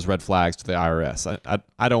 raise those red flags to the IRS.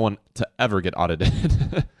 I don't want to ever get audited.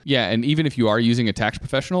 Yeah, and even if you are using a tax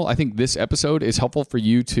professional, I think this episode is helpful for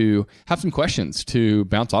you to have some questions to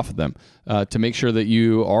bounce off of them to make sure that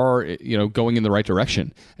you are, going in the right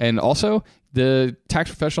direction. And also, the tax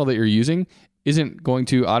professional that you're using isn't going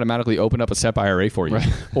to automatically open up a SEP IRA for you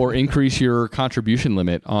or increase your contribution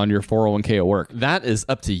limit on your 401k at work. That is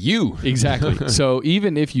up to you. Exactly. So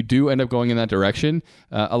even if you do end up going in that direction,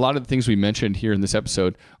 a lot of the things we mentioned here in this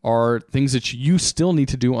episode are things that you still need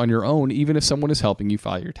to do on your own, even if someone is helping you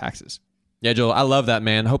file your taxes. Yeah, Joel, I love that,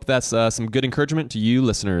 man. Hope that's some good encouragement to you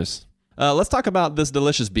listeners. Let's talk about this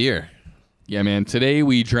delicious beer. Yeah, man. Today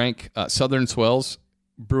we drank Southern Swells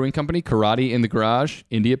Brewing Company, Karate in the Garage,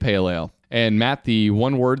 India Pale Ale. And Matt, the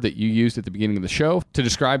one word that you used at the beginning of the show to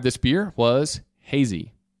describe this beer was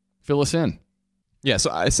hazy. Fill us in. Yeah,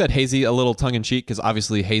 so I said hazy a little tongue-in-cheek because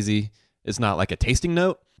obviously hazy is not like a tasting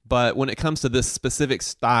note. But when it comes to this specific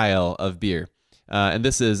style of beer, and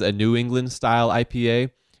this is a New England style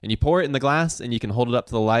IPA, and you pour it in the glass and you can hold it up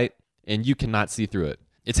to the light and you cannot see through it.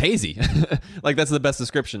 It's hazy. That's the best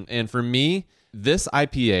description. And for me, this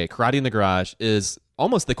IPA, Karate in the Garage, is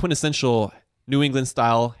almost the quintessential New England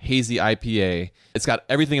style hazy IPA. It's got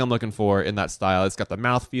everything I'm looking for in that style. It's got the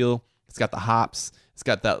mouthfeel. It's got the hops. It's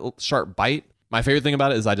got that sharp bite. My favorite thing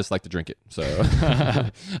about it is I just like to drink it. So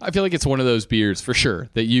I feel like it's one of those beers for sure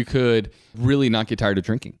that you could really not get tired of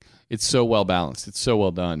drinking. It's so well balanced. It's so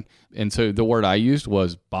well done. And so the word I used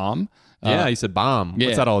was bomb. Yeah, you said bomb. Yeah.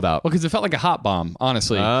 What's that all about? Well, because it felt like a hot bomb,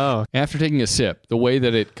 honestly. Oh. After taking a sip, the way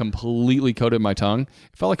that it completely coated my tongue,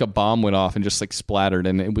 it felt like a bomb went off and just splattered.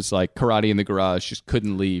 And it was like Karate in the Garage, just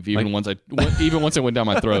couldn't leave, even once it went down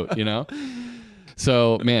my throat,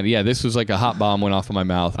 So, man, yeah, this was like a hot bomb went off in my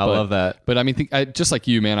mouth. I love that. But I mean, just like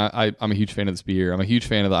you, man, I'm a huge fan of this beer. I'm a huge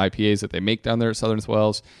fan of the IPAs that they make down there at Southern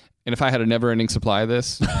Swells. And if I had a never-ending supply of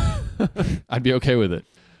this, I'd be okay with it.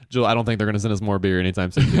 Joel, I don't think they're going to send us more beer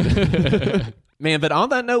anytime soon. Man, but on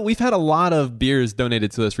that note, we've had a lot of beers donated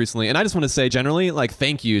to us recently, and I just want to say generally, like,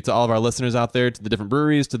 thank you to all of our listeners out there, to the different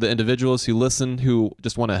breweries, to the individuals who listen, who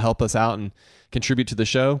just want to help us out and contribute to the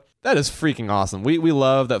show. That is freaking awesome. We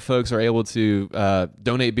love that folks are able to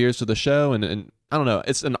donate beers to the show, and I don't know,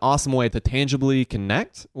 it's an awesome way to tangibly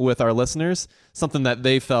connect with our listeners, something that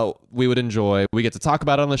they felt we would enjoy. We get to talk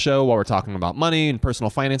about it on the show while we're talking about money and personal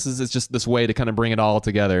finances. It's just this way to kind of bring it all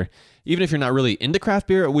together. Even if you're not really into craft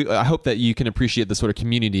beer, I hope that you can appreciate the sort of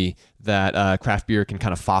community that craft beer can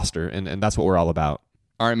kind of foster, and that's what we're all about.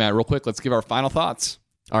 All right, Matt, real quick, let's give our final thoughts.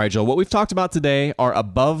 All right, Joel, what we've talked about today are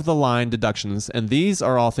above-the-line deductions, and these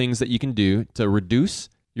are all things that you can do to reduce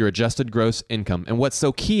your adjusted gross income. And what's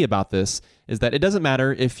so key about this is that it doesn't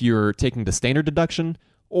matter if you're taking the standard deduction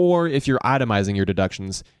or if you're itemizing your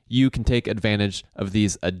deductions, you can take advantage of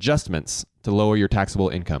these adjustments to lower your taxable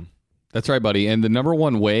income. That's right, buddy. And the number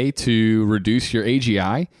one way to reduce your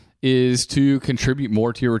AGI is to contribute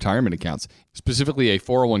more to your retirement accounts, specifically a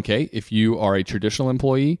 401k if you are a traditional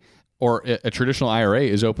employee, or a traditional IRA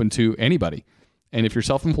is open to anybody. And if you're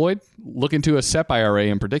self-employed, look into a SEP IRA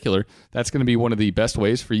in particular. That's going to be one of the best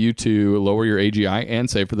ways for you to lower your AGI and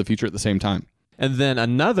save for the future at the same time. And then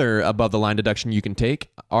another above-the-line deduction you can take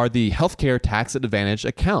are the healthcare tax advantage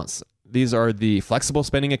accounts. These are the flexible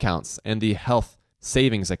spending accounts and the health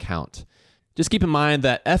savings account. Just keep in mind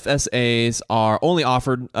that FSAs are only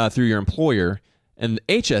offered through your employer, and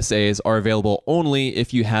HSAs are available only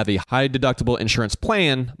if you have a high deductible insurance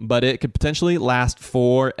plan, but it could potentially last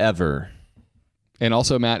forever. And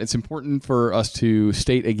also, Matt, it's important for us to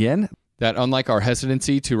state again that unlike our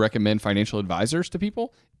hesitancy to recommend financial advisors to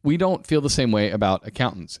people, we don't feel the same way about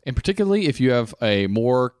accountants. And particularly if you have a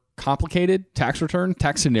more complicated tax return,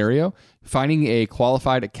 tax scenario, finding a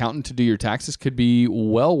qualified accountant to do your taxes could be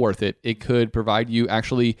well worth it. It could provide you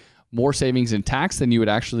actually more savings in tax than you would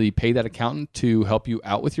actually pay that accountant to help you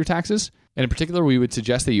out with your taxes. And in particular, we would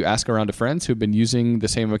suggest that you ask around to friends who've been using the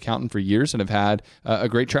same accountant for years and have had a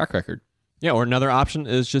great track record. Yeah, or another option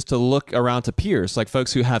is just to look around to peers, like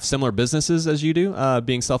folks who have similar businesses as you do,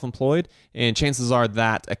 being self-employed, and chances are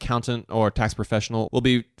that accountant or tax professional will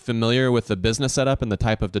be familiar with the business setup and the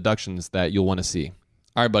type of deductions that you'll want to see.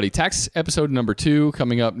 All right, buddy, tax episode number 2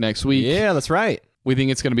 coming up next week. Yeah, that's right. We think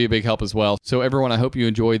it's going to be a big help as well. So everyone, I hope you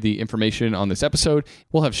enjoyed the information on this episode.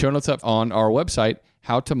 We'll have show notes up on our website,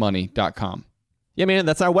 howtomoney.com. Yeah, man,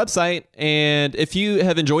 that's our website. And if you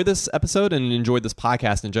have enjoyed this episode and enjoyed this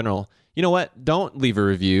podcast in general, you know what? Don't leave a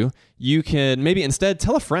review. You can maybe instead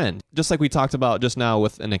tell a friend, just like we talked about just now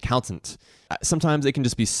with an accountant. Sometimes it can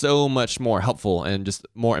just be so much more helpful and just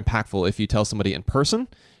more impactful if you tell somebody in person.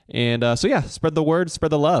 And so, yeah, spread the word,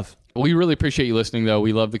 spread the love. We really appreciate you listening, though.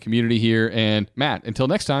 We love the community here. And Matt, until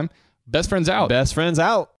next time, best friends out. Best friends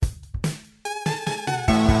out.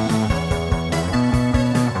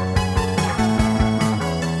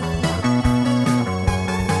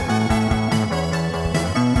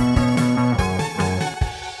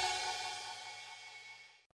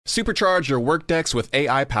 Supercharge your Workdex with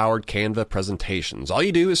AI-powered Canva presentations. All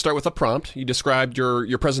you do is start with a prompt. You describe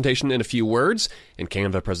your presentation in a few words, and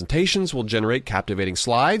Canva presentations will generate captivating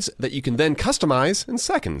slides that you can then customize in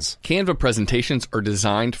seconds. Canva presentations are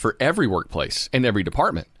designed for every workplace and every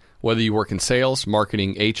department. Whether you work in sales,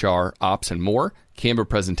 marketing, HR, ops, and more, Canva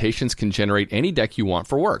presentations can generate any deck you want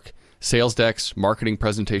for work. Sales decks, marketing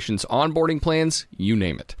presentations, onboarding plans, you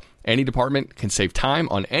name it. Any department can save time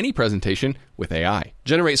on any presentation with AI.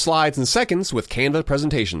 Generate slides in seconds with Canva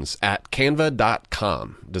presentations at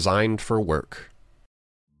canva.com. Designed for work.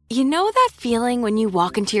 You know that feeling when you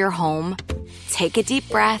walk into your home, take a deep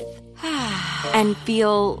breath, and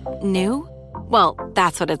feel new? Well,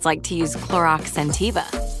 that's what it's like to use Clorox Scentiva.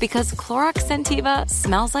 Because Clorox Scentiva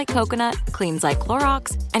smells like coconut, cleans like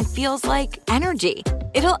Clorox, and feels like energy.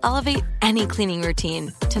 It'll elevate any cleaning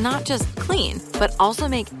routine to not just clean, but also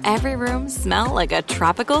make every room smell like a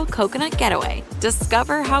tropical coconut getaway.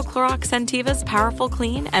 Discover how Clorox Scentiva's powerful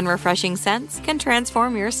clean and refreshing scents can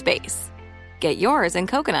transform your space. Get yours in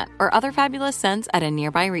coconut or other fabulous scents at a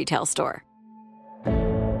nearby retail store.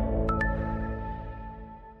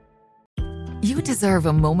 You deserve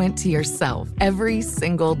a moment to yourself every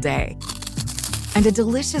single day. And a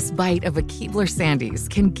delicious bite of a Keebler Sandies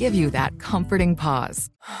can give you that comforting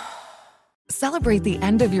pause. Celebrate the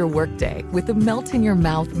end of your workday with the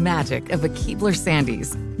melt-in-your-mouth magic of a Keebler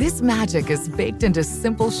Sandies. This magic is baked into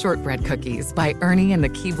simple shortbread cookies by Ernie and the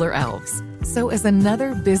Keebler Elves. So as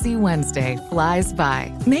another busy Wednesday flies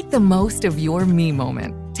by, make the most of your me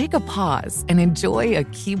moment. Take a pause and enjoy a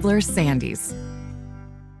Keebler Sandies.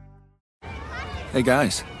 Hey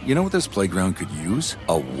guys, you know what this playground could use?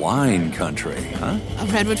 A wine country, huh? A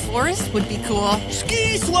redwood forest would be cool.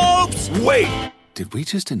 Ski slopes! Wait! Did we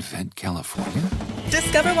just invent California?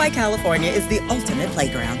 Discover why California is the ultimate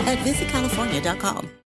playground at visitcalifornia.com.